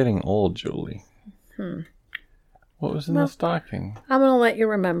 I'm getting old, Julie. What was in the stocking? I'm going to let you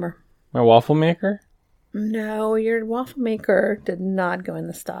remember. My waffle maker? No, your waffle maker did not go in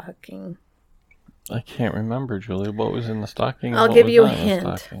the stocking. I can't remember, Julie. What was in the stocking? I'll give you a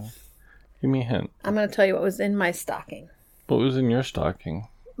hint. Give me a hint. I'm going to tell you what was in my stocking. What was in your stocking?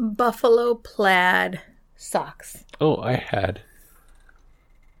 Buffalo plaid socks. Oh, I had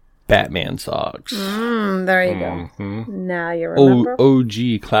Batman socks. There you go. Now you remember.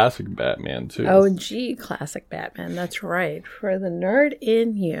 OG classic Batman, too. OG classic Batman. That's right. For the nerd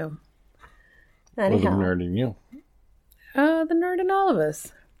in you. Anyhow. For the nerd in you. The nerd in all of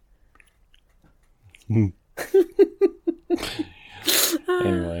us.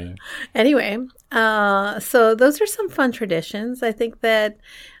 Anyway, so those are some fun traditions. I think that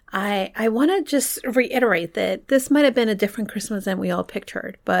I want to just reiterate that this might have been a different Christmas than we all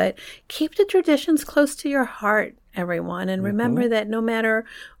pictured, but keep the traditions close to your heart, everyone. And remember that no matter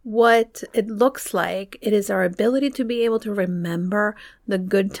what it looks like, it is our ability to be able to remember the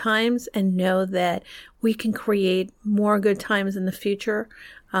good times and know that we can create more good times in the future.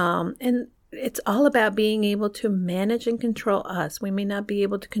 And it's all about being able to manage and control us. We may not be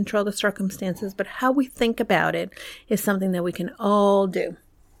able to control the circumstances, but how we think about it is something that we can all do.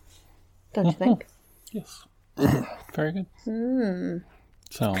 Don't you think? Yes. Very good.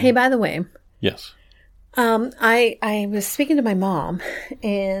 So, hey, by the way. Yes. I was speaking to my mom,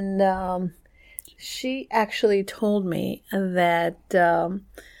 and she actually told me that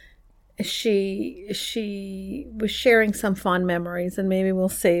she was sharing some fond memories, and maybe we'll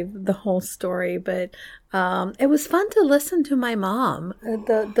save the whole story, but It was fun to listen to my mom,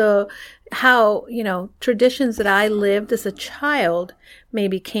 how, traditions that I lived as a child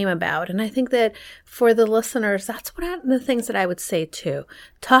maybe came about. And I think that for the listeners, that's the things that I would say too.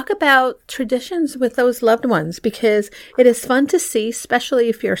 Talk about traditions with those loved ones, because it is fun to see, especially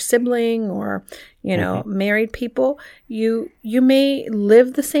if you're a sibling or, married people. You may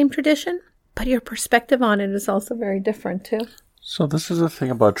live the same tradition, but your perspective on it is also very different too. So this is the thing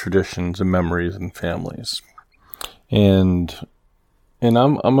about traditions and memories and families. And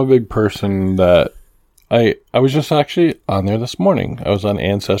I'm a big person that I was just actually on there this morning. I was on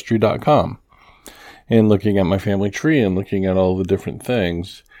Ancestry.com and looking at my family tree and looking at all the different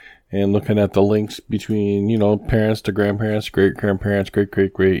things and looking at the links between, parents to grandparents, great-grandparents,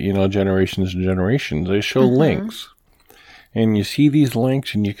 great-great-great, generations and generations. They show links. And you see these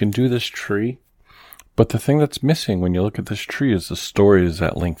links and you can do this tree. But the thing that's missing when you look at this tree is the stories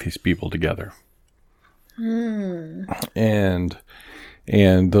that link these people together. And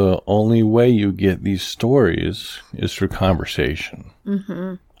the only way you get these stories is through conversation.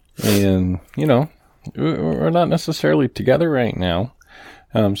 And, we're not necessarily together right now.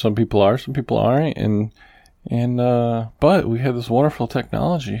 Some people are, some people aren't. But we have this wonderful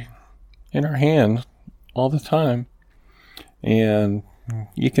technology in our hand all the time. And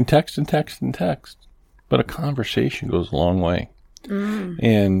you can text and text and text. But a conversation goes a long way.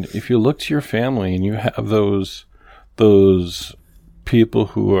 And if you look to your family and you have those people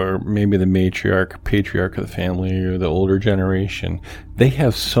who are maybe the matriarch, patriarch of the family or the older generation, they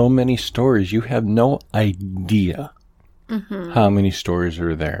have so many stories. You have no idea how many stories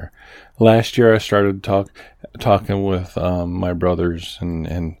are there. Last year I started talking with my brothers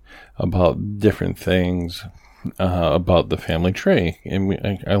and about different things. About the family tree,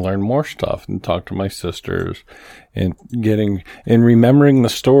 and I learned more stuff and talked to my sisters and remembering the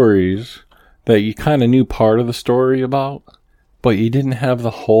stories that you kind of knew part of the story about, but you didn't have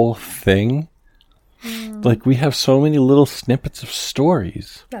the whole thing. Like we have so many little snippets of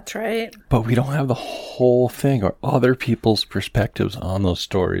stories. That's right. But we don't have the whole thing or other people's perspectives on those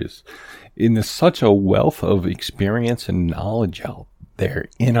stories. And there's such a wealth of experience and knowledge out there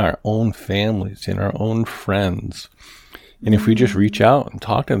in our own families, in our own friends. And if we just reach out and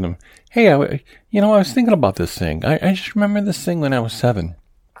talk to them, hey, I was thinking about this thing. I just remember this thing when I was 7.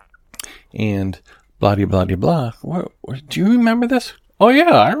 And blah, blah, blah, blah. Do you remember this? Oh,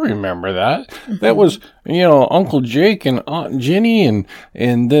 yeah, I remember that. That was, Uncle Jake and Aunt Jenny, and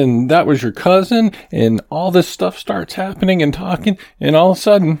then that was your cousin, and all this stuff starts happening and talking, and all of a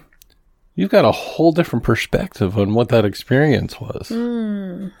sudden, you've got a whole different perspective on what that experience was.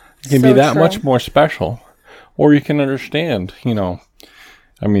 It can be that much more special. Or you can understand,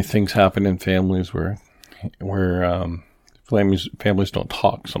 things happen in families where families don't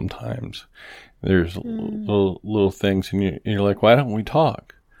talk sometimes. There's little things, and you're like, why don't we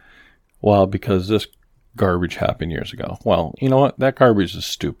talk? Well, because this garbage happened years ago. Well, you know what? That garbage is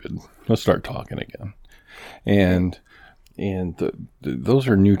stupid. Let's start talking again. And those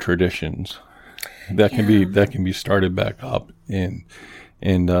are new traditions that can be started back up. And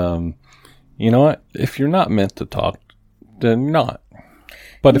you know what? If you're not meant to talk, then you're not.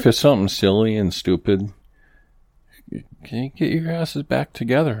 But if it's something silly and stupid, can you get your asses back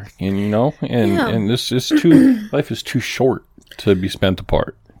together? And this is life is too short to be spent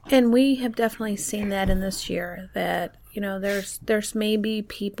apart. And we have definitely seen that in this year, that there's maybe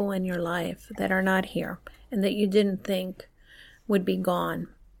people in your life that are not here and that you didn't think would be gone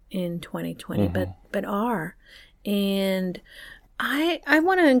in 2020, but are. And I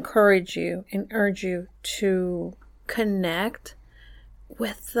want to encourage you and urge you to connect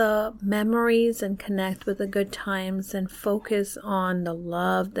with the memories and connect with the good times and focus on the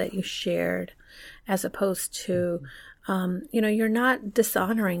love that you shared, as opposed to, you're not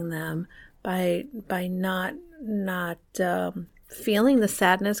dishonoring them by not feeling the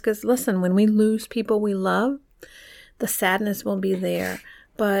sadness. Because listen, when we lose people we love, the sadness will be there,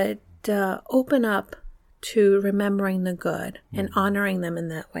 but open up to remembering the good and honoring them in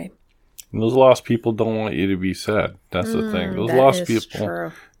that way. And those lost people don't want you to be sad. That's the thing. Those lost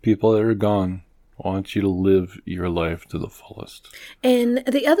people that are gone, want you to live your life to the fullest. And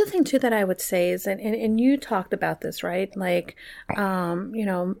the other thing too that I would say is, and you talked about this, right? Like,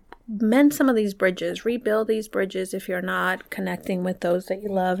 mend some of these bridges, rebuild these bridges if you're not connecting with those that you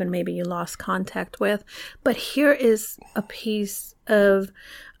love and maybe you lost contact with. But here is a piece of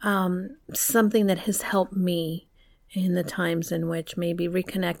something that has helped me in the times in which maybe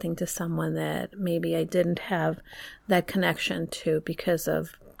reconnecting to someone that maybe I didn't have that connection to because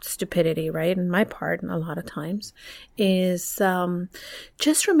of stupidity, right? And my part, a lot of times, is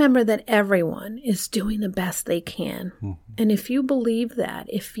just remember that everyone is doing the best they can. Mm-hmm. And if you believe that,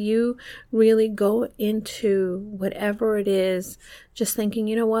 if you really go into whatever it is, just thinking,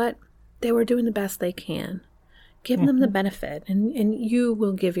 you know what, they were doing the best they can. Give them the benefit, and you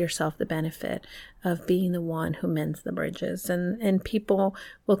will give yourself the benefit of being the one who mends the bridges, and people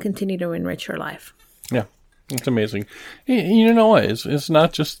will continue to enrich your life. Yeah, it's amazing. You know what? It's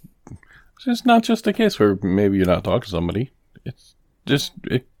not just the case where maybe you're not talking to somebody. It just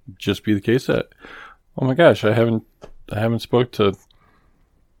be the case that, oh my gosh, I haven't spoke to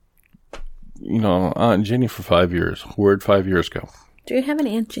Aunt Ginny for 5 years. Word 5 years ago. Do you have an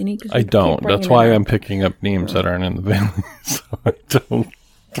Aunt Ginny? I don't. That's why I'm picking up names that aren't in the family. So I don't.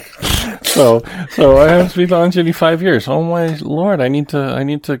 So I haven't spoken to Aunt Ginny 5 years. Oh my Lord! I need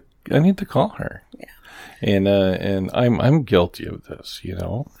to call her. Yeah. And I'm guilty of this.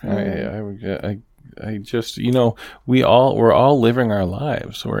 I just we're all living our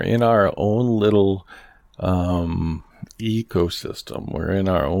lives. We're in our own little ecosystem. We're in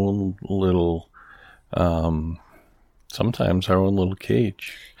our own little sometimes our own little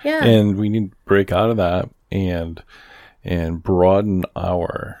cage. Yeah. And we need to break out of that and broaden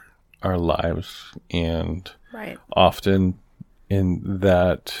our lives. And often in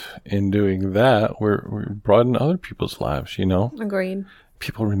doing that, we're broadening other people's lives, Agreed.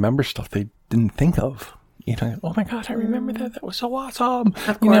 People remember stuff they didn't think of. Oh my God, I remember that. That was so awesome.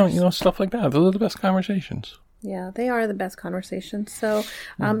 Of course. Stuff like that. Those are the best conversations. Yeah, they are the best conversations. So,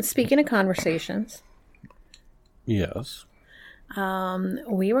 speaking of conversations. Yes.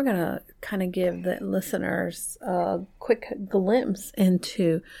 We were going to kind of give the listeners a quick glimpse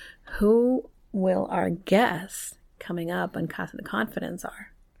into who will our guests coming up on Casa de Confidence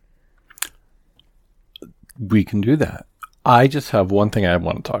are. We can do that. I just have one thing I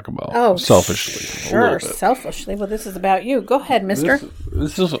want to talk about. Oh, selfishly. Sure, selfishly. Well, this is about you. Go ahead, mister.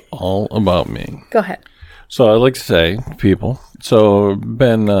 This is all about me. Go ahead. So I'd like to say, people,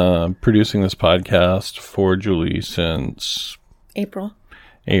 been producing this podcast for Julie since April.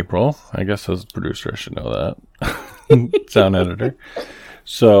 I guess as a producer, I should know that. Sound editor.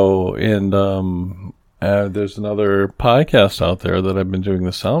 So, and there's another podcast out there that I've been doing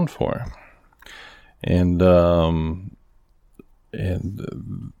the sound for. And the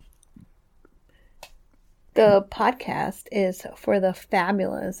podcast is for the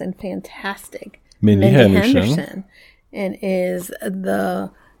fabulous and fantastic Mindy Henderson, and is the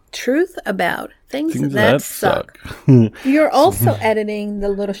truth about things that suck. You're also editing the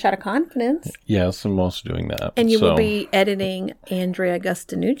Little Shot of Confidence. Yes, I'm also doing that. And you will be editing Andrea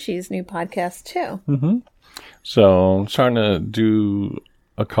Gustanucci's new podcast too. Mm-hmm. So I'm starting to do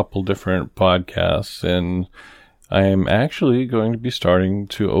a couple different podcasts, and I am actually going to be starting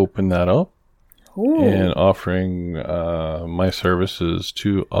to open that up. Ooh. And offering my services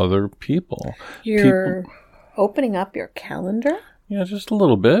to other people. You're opening up your calendar? Yeah, just a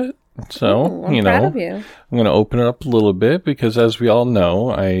little bit. So, I'm proud of you. I'm going to open it up a little bit because, as we all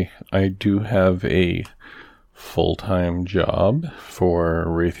know, I do have a full-time job for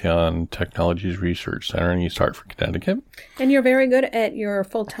Raytheon Technologies Research Center in East Hartford, Connecticut. And you're very good at your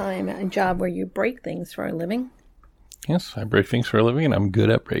full-time job where you break things for a living. Yes, I break things for a living, and I'm good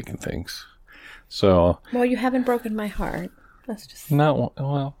at breaking things. So, well, you haven't broken my heart. That's just not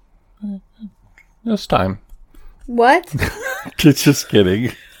well. This time. What? Just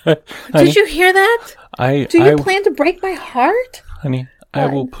kidding. Did you hear that? Do you plan to break my heart, honey? What? I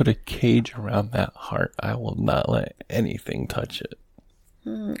will put a cage around that heart. I will not let anything touch it.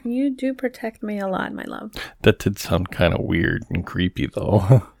 You do protect me a lot, my love. That did sound kind of weird and creepy,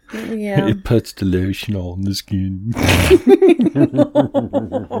 though. Yeah. It puts the lotion on the skin.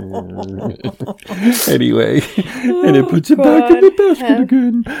 Anyway, and it puts it back in the basket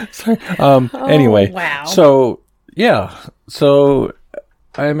again. Sorry. Anyway, wow. So yeah, so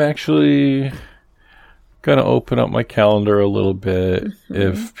I'm actually gonna open up my calendar a little bit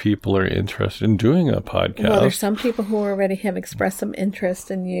if people are interested in doing a podcast. Well, there's some people who already have expressed some interest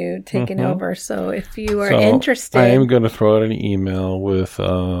in you taking over. So if you are interested, I am going to throw out an email with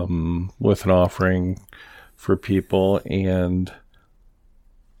an offering for people. And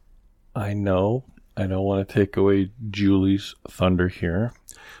I know I don't want to take away Julie's thunder here,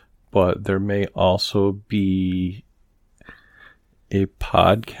 but there may also be a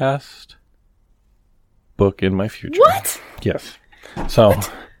podcast book in my future. What? Yes. So,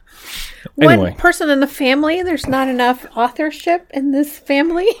 anyway. One person in the family? There's not enough authorship in this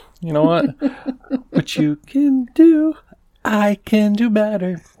family? You know what? What you can do, I can do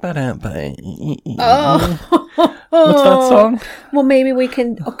better. Oh. What's that song? Well, maybe we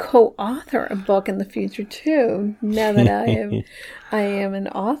can co-author a book in the future too. Now that I am an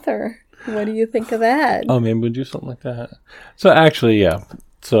author. What do you think of that? Oh, maybe we'll do something like that. So actually, yeah.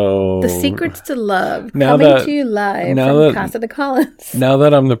 So The Secrets to Love, coming to you live from Casa de Collins. Now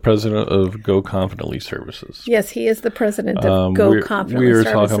that I'm the president of Go Confidently Services. Yes, he is the president of Go Confidently Services. We were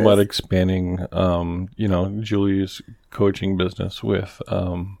Services. talking about expanding, Julie's coaching business with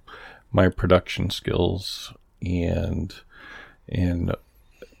my production skills and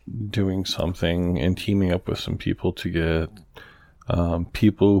doing something and teaming up with some people to get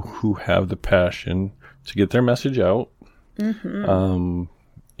people who have the passion to get their message out. Mm-hmm.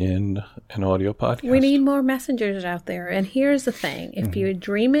 In an audio podcast. We need more messengers out there. And here's the thing. If you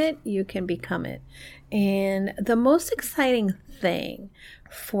dream it, you can become it. And the most exciting thing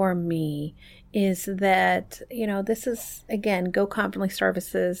for me is that, this is, again, Go Confidently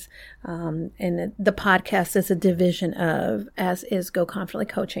Services. And the podcast is a division of, as is Go Confidently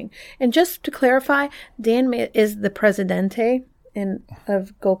Coaching. And just to clarify, Dan is the presidente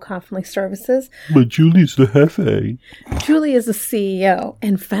of Go Confidently Services. But Julie's the jefe. Julie is the CEO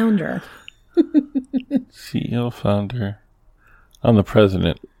and founder. CEO, founder. I'm the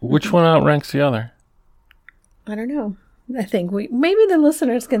president. Which one outranks the other? I don't know. I think maybe the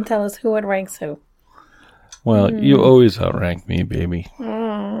listeners can tell us who outranks who. Well, you always outrank me, baby.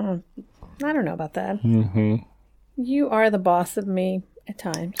 I don't know about that. Mm-hmm. You are the boss of me at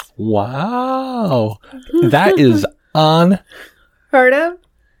times. Wow. That is on... Heard of?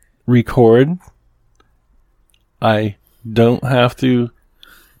 Record. I don't have to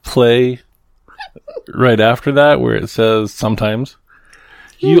play right after that where it says sometimes.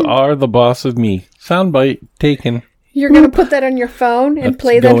 You are the boss of me. Soundbite taken. You're going to put that on your phone and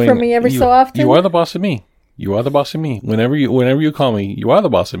play that for me every so often? You are the boss of me. You are the boss of me. Whenever you call me, you are the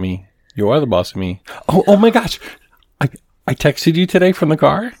boss of me. You are the boss of me. Oh my gosh. I texted you today from the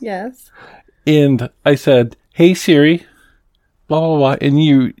car. Yes. And I said, "Hey Siri, blah, blah, blah." And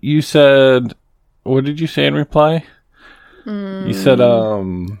you said, what did you say in reply? You said,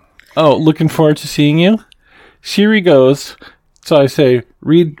 looking forward to seeing you. Siri goes, so I say,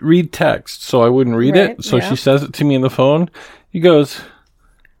 read text. So I wouldn't read it. So she says it to me in the phone. He goes,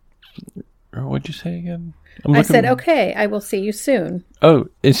 what'd you say again? I said, okay, I will see you soon. Oh,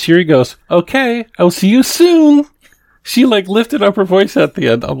 and Siri goes, okay, I will see you soon. She lifted up her voice at the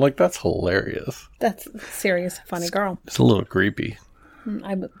end. I'm like, that's hilarious. That's serious, funny girl. It's a little creepy.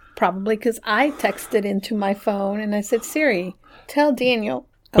 Probably because I texted into my phone and I said, Siri, tell Daniel.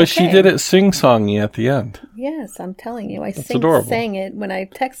 But she did it sing-songy at the end. Yes, I'm telling you. I sang it when I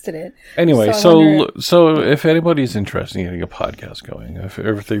texted it. Anyway, so if anybody's interested in getting a podcast going,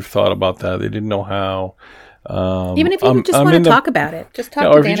 if they've thought about that, they didn't know how. Even if you just want to talk about it, just talk to Dan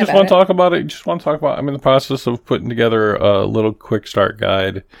about it. Or if you just want to talk about it, I'm in the process of putting together a little quick start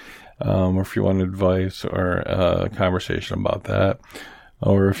guide, or if you want advice or a conversation about that,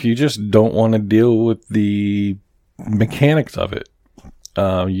 or if you just don't want to deal with the mechanics of it,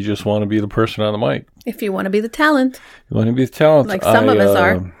 you just want to be the person on the mic. If you want to be the talent. Like some of us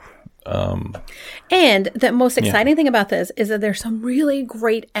are. And the most exciting thing about this is that there's some really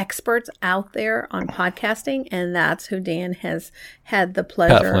great experts out there on podcasting, and that's who Dan has had the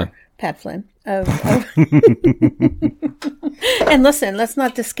pleasure, Pat Flynn, of And listen, let's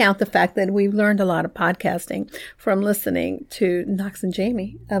not discount the fact that we've learned a lot of podcasting from listening to Knox and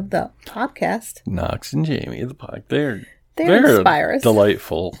Jamie of the podcast. Knox and Jamie of the podcast. They're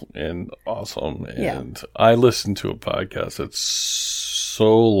delightful and awesome. And I listen to a podcast that's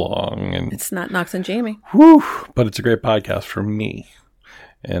so long. And it's not Knox and Jamie. But it's a great podcast for me.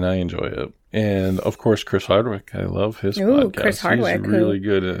 And I enjoy it. And, of course, Chris Hardwick. I love his podcast. Chris Hardwick. He's really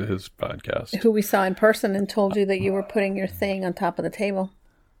good at his podcast. Who we saw in person and told you that you were putting your thing on top of the table.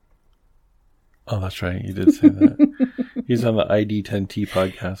 Oh, that's right. You did say that. He's on the ID10T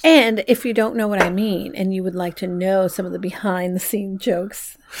podcast. And if you don't know what I mean and you would like to know some of the behind-the-scenes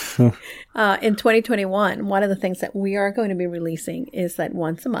jokes, in 2021, one of the things that we are going to be releasing is that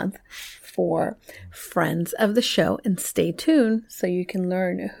once a month for friends of the show, and stay tuned so you can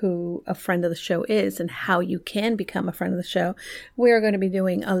learn who a friend of the show is and how you can become a friend of the show. We are going to be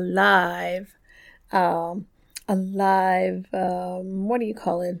doing a live, what do you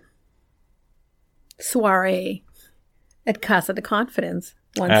call it? Soiree at Casa de Confidence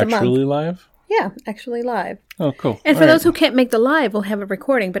once a month. Actually live? Yeah, actually live. Oh, cool. And for those who can't make the live, we'll have a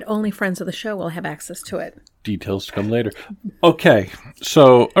recording, but only friends of the show will have access to it. Details to come later. Okay,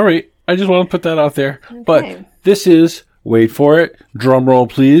 so, all right. I just want to put that out there. Okay. But this is, wait for it, drum roll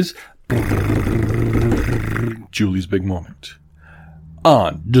please, Julie's big moment.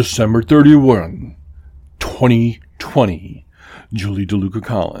 On December 31, 2020, Julie DeLuca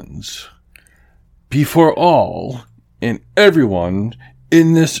Collins. Before all and everyone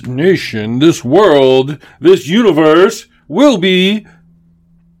in this nation, this world, this universe will be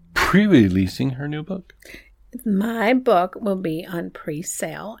pre-releasing her new book. My book will be on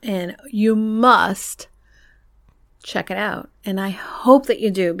pre-sale, and you must check it out. And I hope that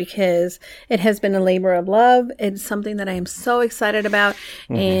you do, because it has been a labor of love. It's something that I am so excited about.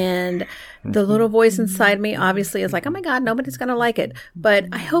 And the little voice inside me obviously is like, oh my God, nobody's going to like it. But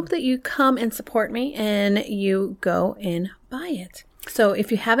I hope that you come and support me and you go and buy it. So if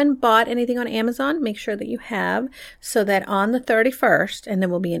you haven't bought anything on Amazon, make sure that you have, so that on the 31st, and there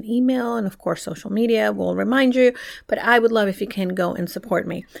will be an email and of course social media will remind you, but I would love if you can go and support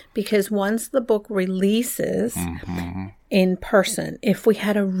me, because once the book releases in person, if we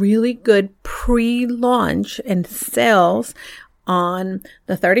had a really good pre-launch and sales on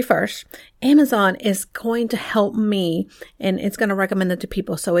the 31st, Amazon is going to help me and it's going to recommend it to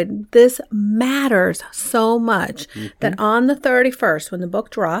people. So this matters so much that on the 31st, when the book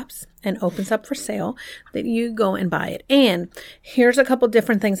drops and opens up for sale, that you go and buy it. And here's a couple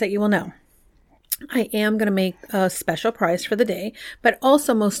different things that you will know. I am going to make a special price for the day, but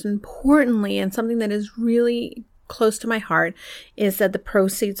also most importantly, and something that is really close to my heart, is that the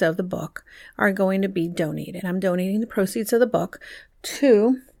proceeds of the book are going to be donated. I'm donating the proceeds of the book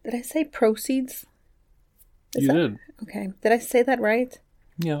to, did I say proceeds? You did. Okay. Did I say that right?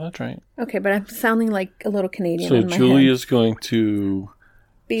 Yeah, that's right. Okay, but I'm sounding like a little Canadian So in my Julie head. is going to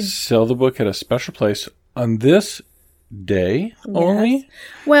sell the book at a special price on this day only?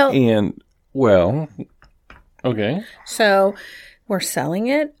 Well, okay. So we're selling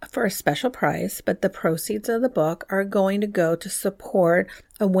it for a special price, but the proceeds of the book are going to go to support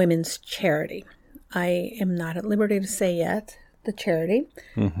a women's charity. I am not at liberty to say yet the charity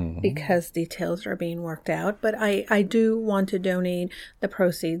because details are being worked out, but I do want to donate the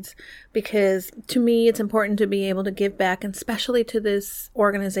proceeds, because to me it's important to be able to give back, and especially to this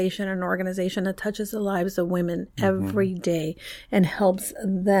organization, an organization that touches the lives of women every day and helps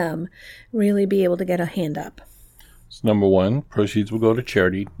them really be able to get a hand up. So number one, proceeds will go to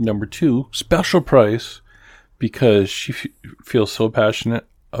charity. Number two, special price, because she feels so passionate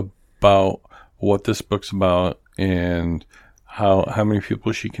about what this book's about and how many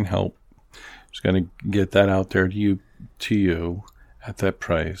people she can help. She's going to get that out there to you at that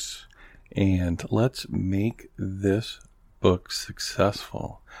price. And let's make this book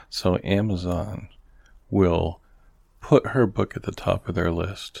successful, so Amazon will put her book at the top of their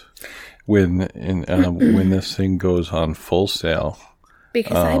list when this thing goes on full sale.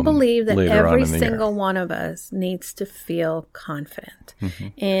 Because I believe that every single year. one of us needs to feel confident.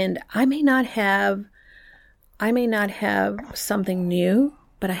 And I may not have something new,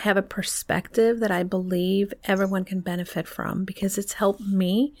 but I have a perspective that I believe everyone can benefit from, because it's helped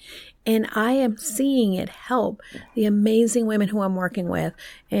me, and I am seeing it help the amazing women who I'm working with.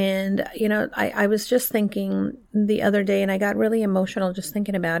 And, I was just thinking the other day, and I got really emotional just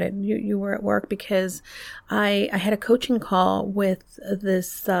thinking about it. You were at work, because I had a coaching call with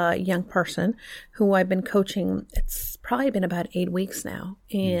this young person who I've been coaching. It's probably been about 8 weeks now.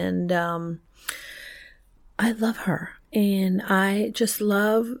 And I love her. And I just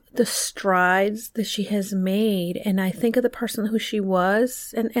love the strides that she has made. And I think of the person who she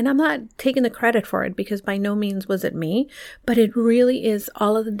was. And I'm not taking the credit for it, because by no means was it me. But it really is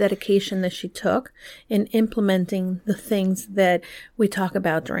all of the dedication that she took in implementing the things that we talk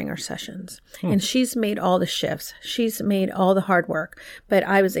about during our sessions. And she's made all the shifts. She's made all the hard work. But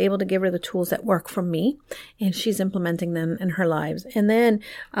I was able to give her the tools that work for me. And she's implementing them in her lives. And then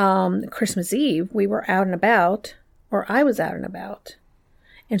Christmas Eve, we were out and about. Or I was out and about,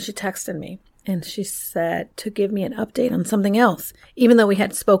 and she texted me, and she said to give me an update on something else, even though we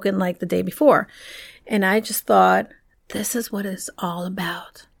had spoken like the day before. And I just thought, this is what it's all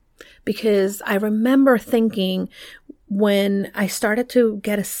about. Because I remember thinking, when I started to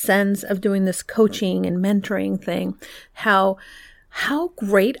get a sense of doing this coaching and mentoring thing, how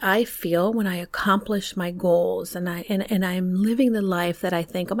great I feel when I accomplish my goals, and I'm living the life that I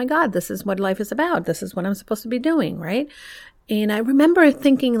think, oh my God, this is what life is about. This is what I'm supposed to be doing, right? And I remember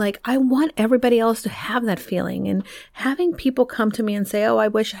thinking, like, I want everybody else to have that feeling, and having people come to me and say, oh, I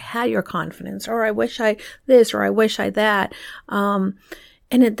wish I had your confidence, or I wish I this, or I wish I that.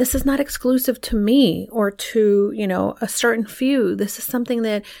 And this is not exclusive to me or to, a certain few. This is something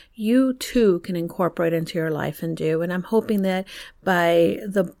that you too can incorporate into your life and do. And I'm hoping that by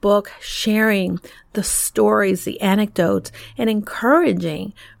the book sharing the stories, the anecdotes, and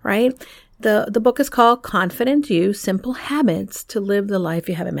encouraging, right, The book is called Confident You, Simple Habits to Live the Life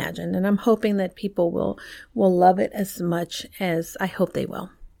You Have Imagined. And I'm hoping that people will love it as much as I hope they will.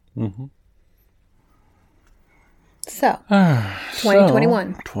 Mm-hmm. So,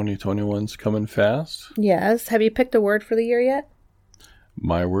 2021. 2021's coming fast. Yes. Have you picked a word for the year yet?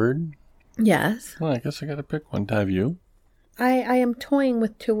 My word? Yes. Well, I guess I got to pick one. Have you? I am toying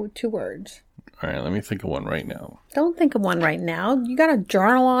with two words. All right, let me think of one right now. Don't think of one right now. You got to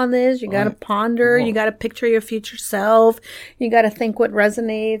journal on this. You got to ponder. You got to picture your future self. You got to think what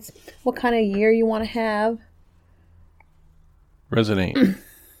resonates, what kind of year you want to have. Resonate.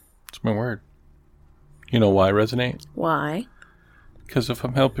 It's my word. You know why resonate? Why? Because if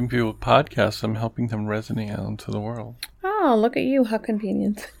I'm helping people with podcasts, I'm helping them resonate out into the world. Oh, look at you. How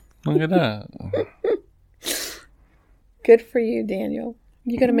convenient. Look at that. Good for you, Daniel.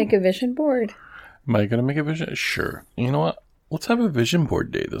 You got to make a vision board. Am I going to make a vision? Sure. You know what? Let's have a vision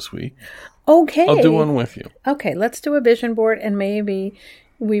board day this week. Okay. I'll do one with you. Okay, let's do a vision board and maybe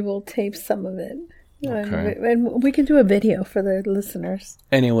we will tape some of it. Okay. And we can do a video for the listeners.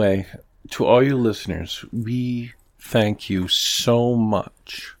 Anyway, to all you listeners, we thank you so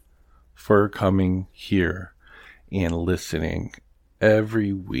much for coming here and listening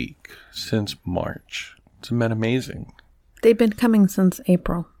every week since March. It's been amazing. They've been coming since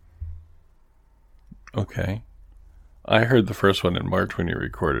April. Okay. I heard the first one in March when you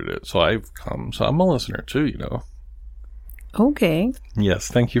recorded it, so I've come. So I'm a listener too, you know. Okay. Yes,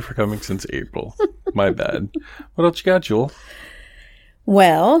 thank you for coming since April. My bad. What else you got, Jewel?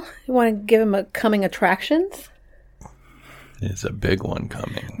 Well, you want to give them a coming attractions? There's a big one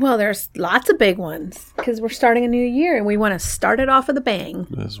coming. Well, there's lots of big ones because we're starting a new year and we want to start it off with a bang.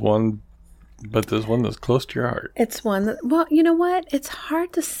 There's one that's close to your heart. It's one that, well, you know what? It's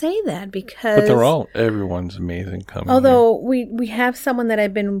hard to say that because... But everyone's amazing coming. Although we have someone that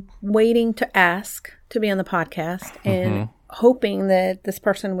I've been waiting to ask to be on the podcast and hoping that this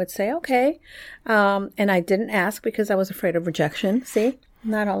person would say, okay. And I didn't ask because I was afraid of rejection. See?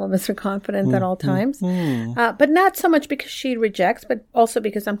 Not all of us are confident at all times. But not so much because she rejects, but also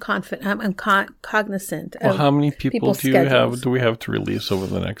because I'm confident. I'm cognizant of how many people schedules. do we have to release over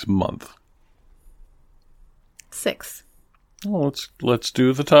the next month? 6. Well, let's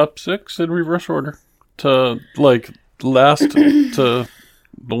do the top 6 in reverse order. To last to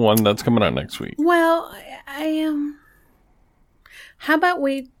the one that's coming out next week. Well, I am. How about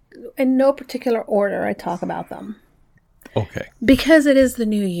we, in no particular order, I talk about them. Okay. Because it is the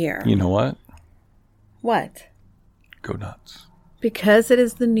new year. You know what? What? Go nuts. Because it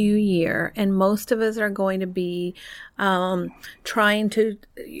is the new year, and most of us are going to be trying to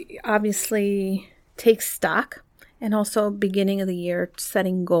obviously take stock, and also beginning of the year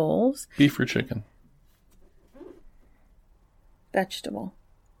setting goals. Beef or chicken? Vegetable.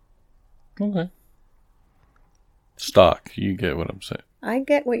 Okay. Stock. You get what I'm saying. I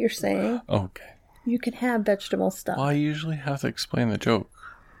get what you're saying. Okay. You can have vegetable stuff. Well, I usually have to explain the joke.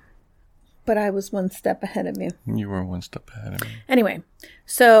 But I was one step ahead of you. You were one step ahead of me. Anyway,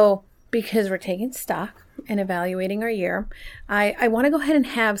 so because we're taking stock and evaluating our year, I want to go ahead and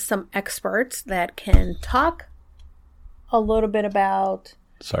have some experts that can talk a little bit about...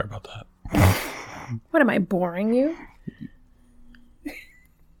 Sorry about that. What, am I boring you?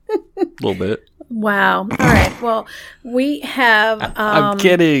 A little bit. Wow. All right. Well, we have... I'm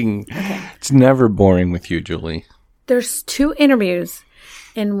kidding. Okay. It's never boring with you, Julie. There's 2 interviews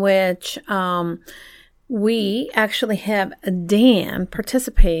in which we actually have Dan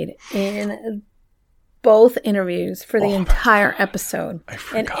participate in both interviews for the entire episode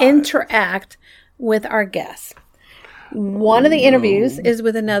and interact with our guests. One of the interviews is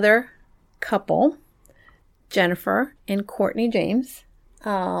with another couple, Jennifer and Courtney James.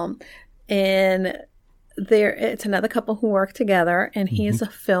 And it's another couple who work together, and he is a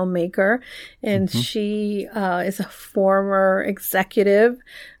filmmaker, and she is a former executive.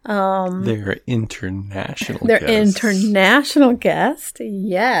 They're international They're guests. International guests,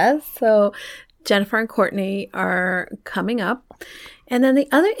 yes. So Jennifer and Courtney are coming up. And then the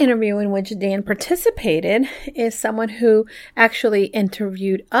other interview in which Dan participated is someone who actually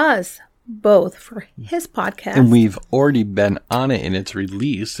interviewed us both for his podcast. And we've already been on it and it's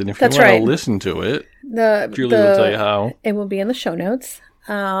released. And if That's you want right. to listen to it, Julie will tell you how. It will be in the show notes.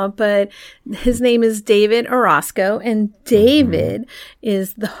 But his name is David Orozco, and David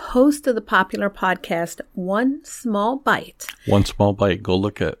is the host of the popular podcast One Small Bite. One Small Bite. Go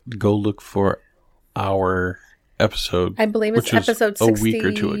look for our episode. I believe it's episode 65. a week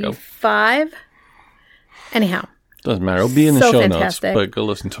or 2 ago. Anyhow, Doesn't matter. It'll be in the So show fantastic. notes, but go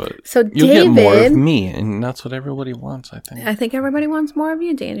listen to it. So You'll get more of David- me, and that's what everybody wants, I think. I think everybody wants more of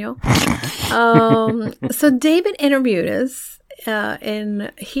you, Daniel. So David interviewed us,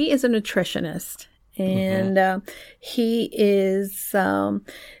 and he is a nutritionist. And he is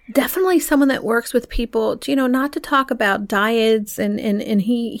definitely someone that works with people, not to talk about diets. And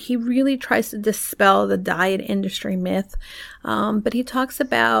he really tries to dispel the diet industry myth. But he talks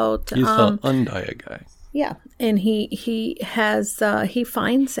about... He's the undiet guy. Yeah, and he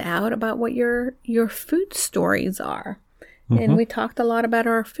finds out about what your food stories are. And we talked a lot about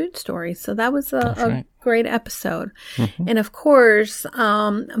our food stories. So that was a great episode. And of course,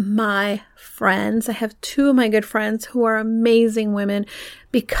 my friends, I have two of my good friends who are amazing women.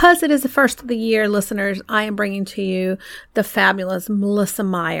 Because it is the first of the year, listeners, I am bringing to you the fabulous Melissa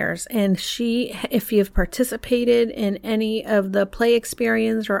Myers. And she, if you've participated in any of the play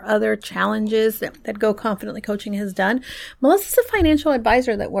experience or other challenges that Go Confidently Coaching has done, Melissa's a financial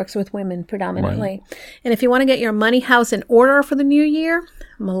advisor that works with women predominantly. Right. And if you want to get your money house in order for the new year,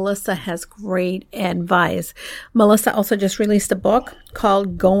 Melissa has great advice. Melissa also just released a book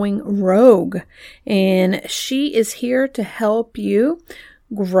called Going Rogue. And she is here to help you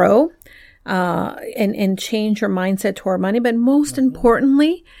grow and change your mindset toward money, but most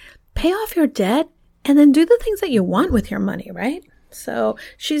importantly, pay off your debt and then do the things that you want with your money, right? So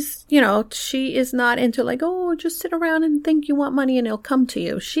she's, she is not into like, oh, just sit around and think you want money and it'll come to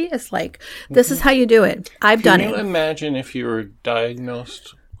you. She is like, this is how you do it. I've done it. Can you imagine if you were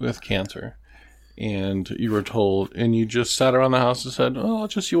diagnosed with cancer and you were told, and you just sat around the house and said, oh, I'll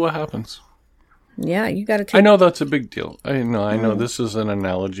just see what happens? Yeah, you got to take... I know that's a big deal. I know this is an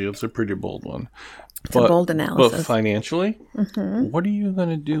analogy. It's a pretty bold one. It's a bold analysis. But financially, what are you going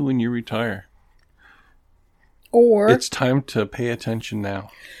to do when you retire? Or... It's time to pay attention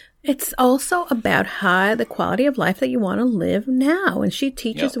now. It's also about the quality of life that you want to live now. And she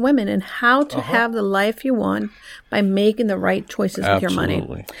teaches women and how to have the life you want by making the right choices with your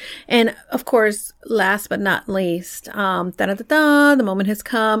money. And of course, last but not least, the moment has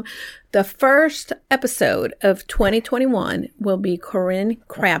come. The first episode of 2021 will be Corinne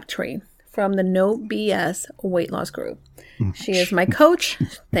Crabtree from the No BS Weight Loss Group. She is my coach.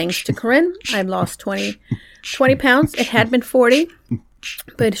 Thanks to Corinne, I've lost 20 pounds. It had been 40.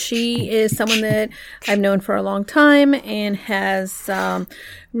 But she is someone that I've known for a long time and has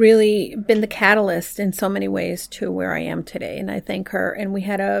really been the catalyst in so many ways to where I am today. And I thank her. And we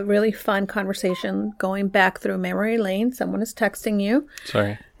had a really fun conversation going back through memory lane. Someone is texting you.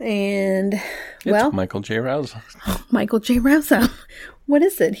 Sorry. And, it's Michael J. Rouza. Michael J. Rouza. What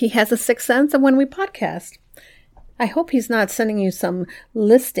is it? He has a sixth sense of when we podcast. I hope he's not sending you some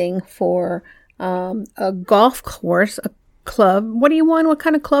listing for a golf course, a club. What do you want? What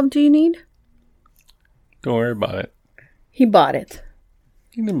kind of club do you need? Don't worry about it. He bought it.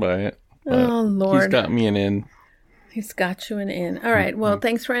 He didn't buy it. Oh, Lord. He's got me an in. He's got you an in. All right. Well,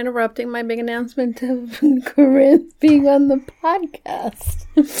 thanks for interrupting my big announcement of Corinne being on the podcast.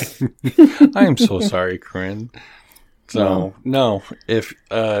 I am so sorry, Corinne. So, no, if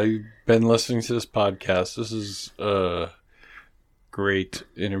you've been listening to this podcast, this is a great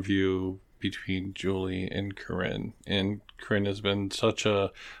interview between Julie and Corinne. And Corinne has been such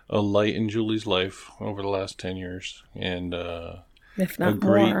a light in Julie's life over the last 10 years. And if not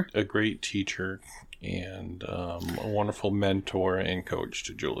more. A great teacher and a wonderful mentor and coach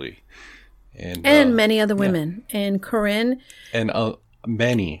to Julie. And many other women. Yeah. And Corinne. And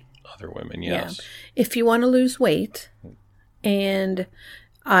many other women, yes. Yeah. If you want to lose weight, and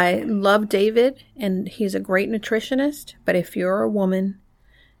I love David, and he's a great nutritionist, but if you're a woman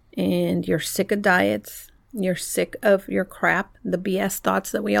and you're sick of diets, you're sick of your crap, the BS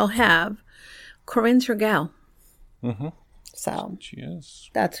thoughts that we all have, Corinne's your gal. Mm-hmm. So she is.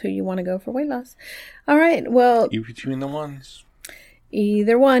 That's who you want to go for weight loss. All right. Well, eat between the ones.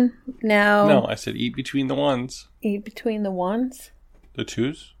 Either one. Now. No, I said eat between the ones. Eat between the ones. The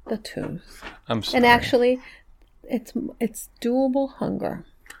twos. The twos. I'm sorry. And actually, it's doable hunger.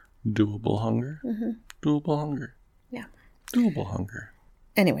 Doable hunger. Mm-hmm. Doable hunger. Yeah. Doable hunger.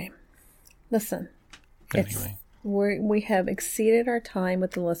 Anyway, listen. We have exceeded our time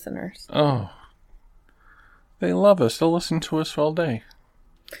with the listeners. Oh. They love us. They'll listen to us all day.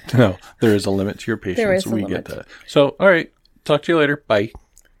 No, there is a limit to your patience. There is a limit. Get that. So, all right. Talk to you later. Bye.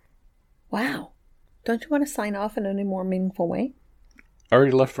 Wow. Don't you want to sign off in any more meaningful way? I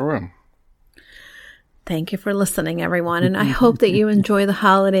already left the room. Thank you for listening, everyone. And I hope that you enjoy the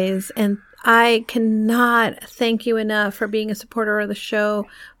holidays. And I cannot thank you enough for being a supporter of the show,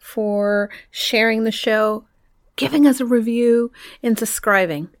 for sharing the show, giving us a review, and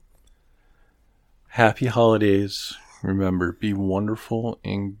subscribing. Happy holidays. Remember, be wonderful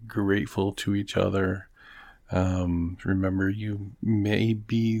and grateful to each other. Remember, you may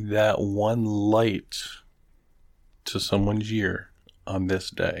be that one light to someone's year on this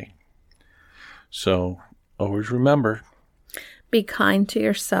day. So always remember, be kind to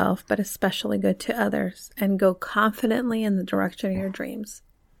yourself, but especially good to others, and go confidently in the direction of your dreams.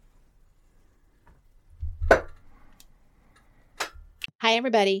 Hi,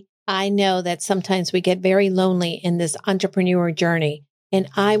 everybody. I know that sometimes we get very lonely in this entrepreneur journey, and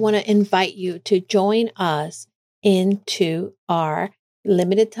I want to invite you to join us into our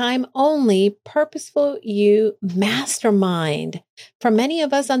limited time only Purposeful You Mastermind. For many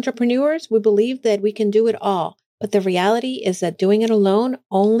of us entrepreneurs, we believe that we can do it all, but the reality is that doing it alone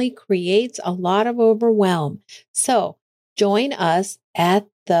only creates a lot of overwhelm. So join us at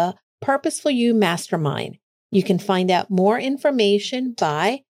the Purposeful You Mastermind. You can find out more information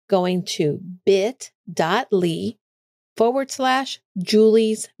by going to bit.ly/Julie's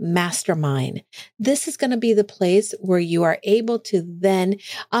Mastermind. This is going to be the place where you are able to then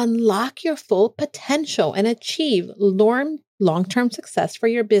unlock your full potential and achieve long-term success for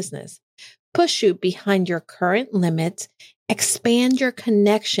your business. Push you behind your current limits, expand your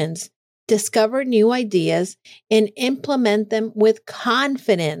connections, discover new ideas, and implement them with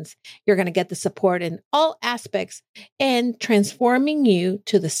confidence. You're going to get the support in all aspects and transforming you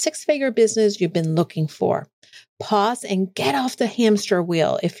to the six-figure business you've been looking for. Pause and get off the hamster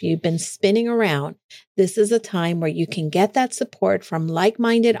wheel if you've been spinning around. This is a time where you can get that support from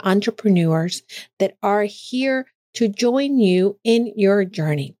like-minded entrepreneurs that are here to join you in your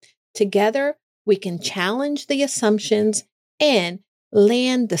journey. Together, we can challenge the assumptions and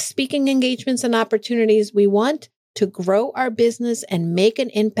land the speaking engagements and opportunities we want to grow our business and make an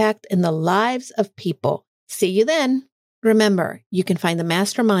impact in the lives of people. See you then. Remember, you can find the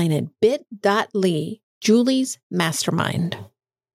mastermind at bit.ly, Julie's Mastermind.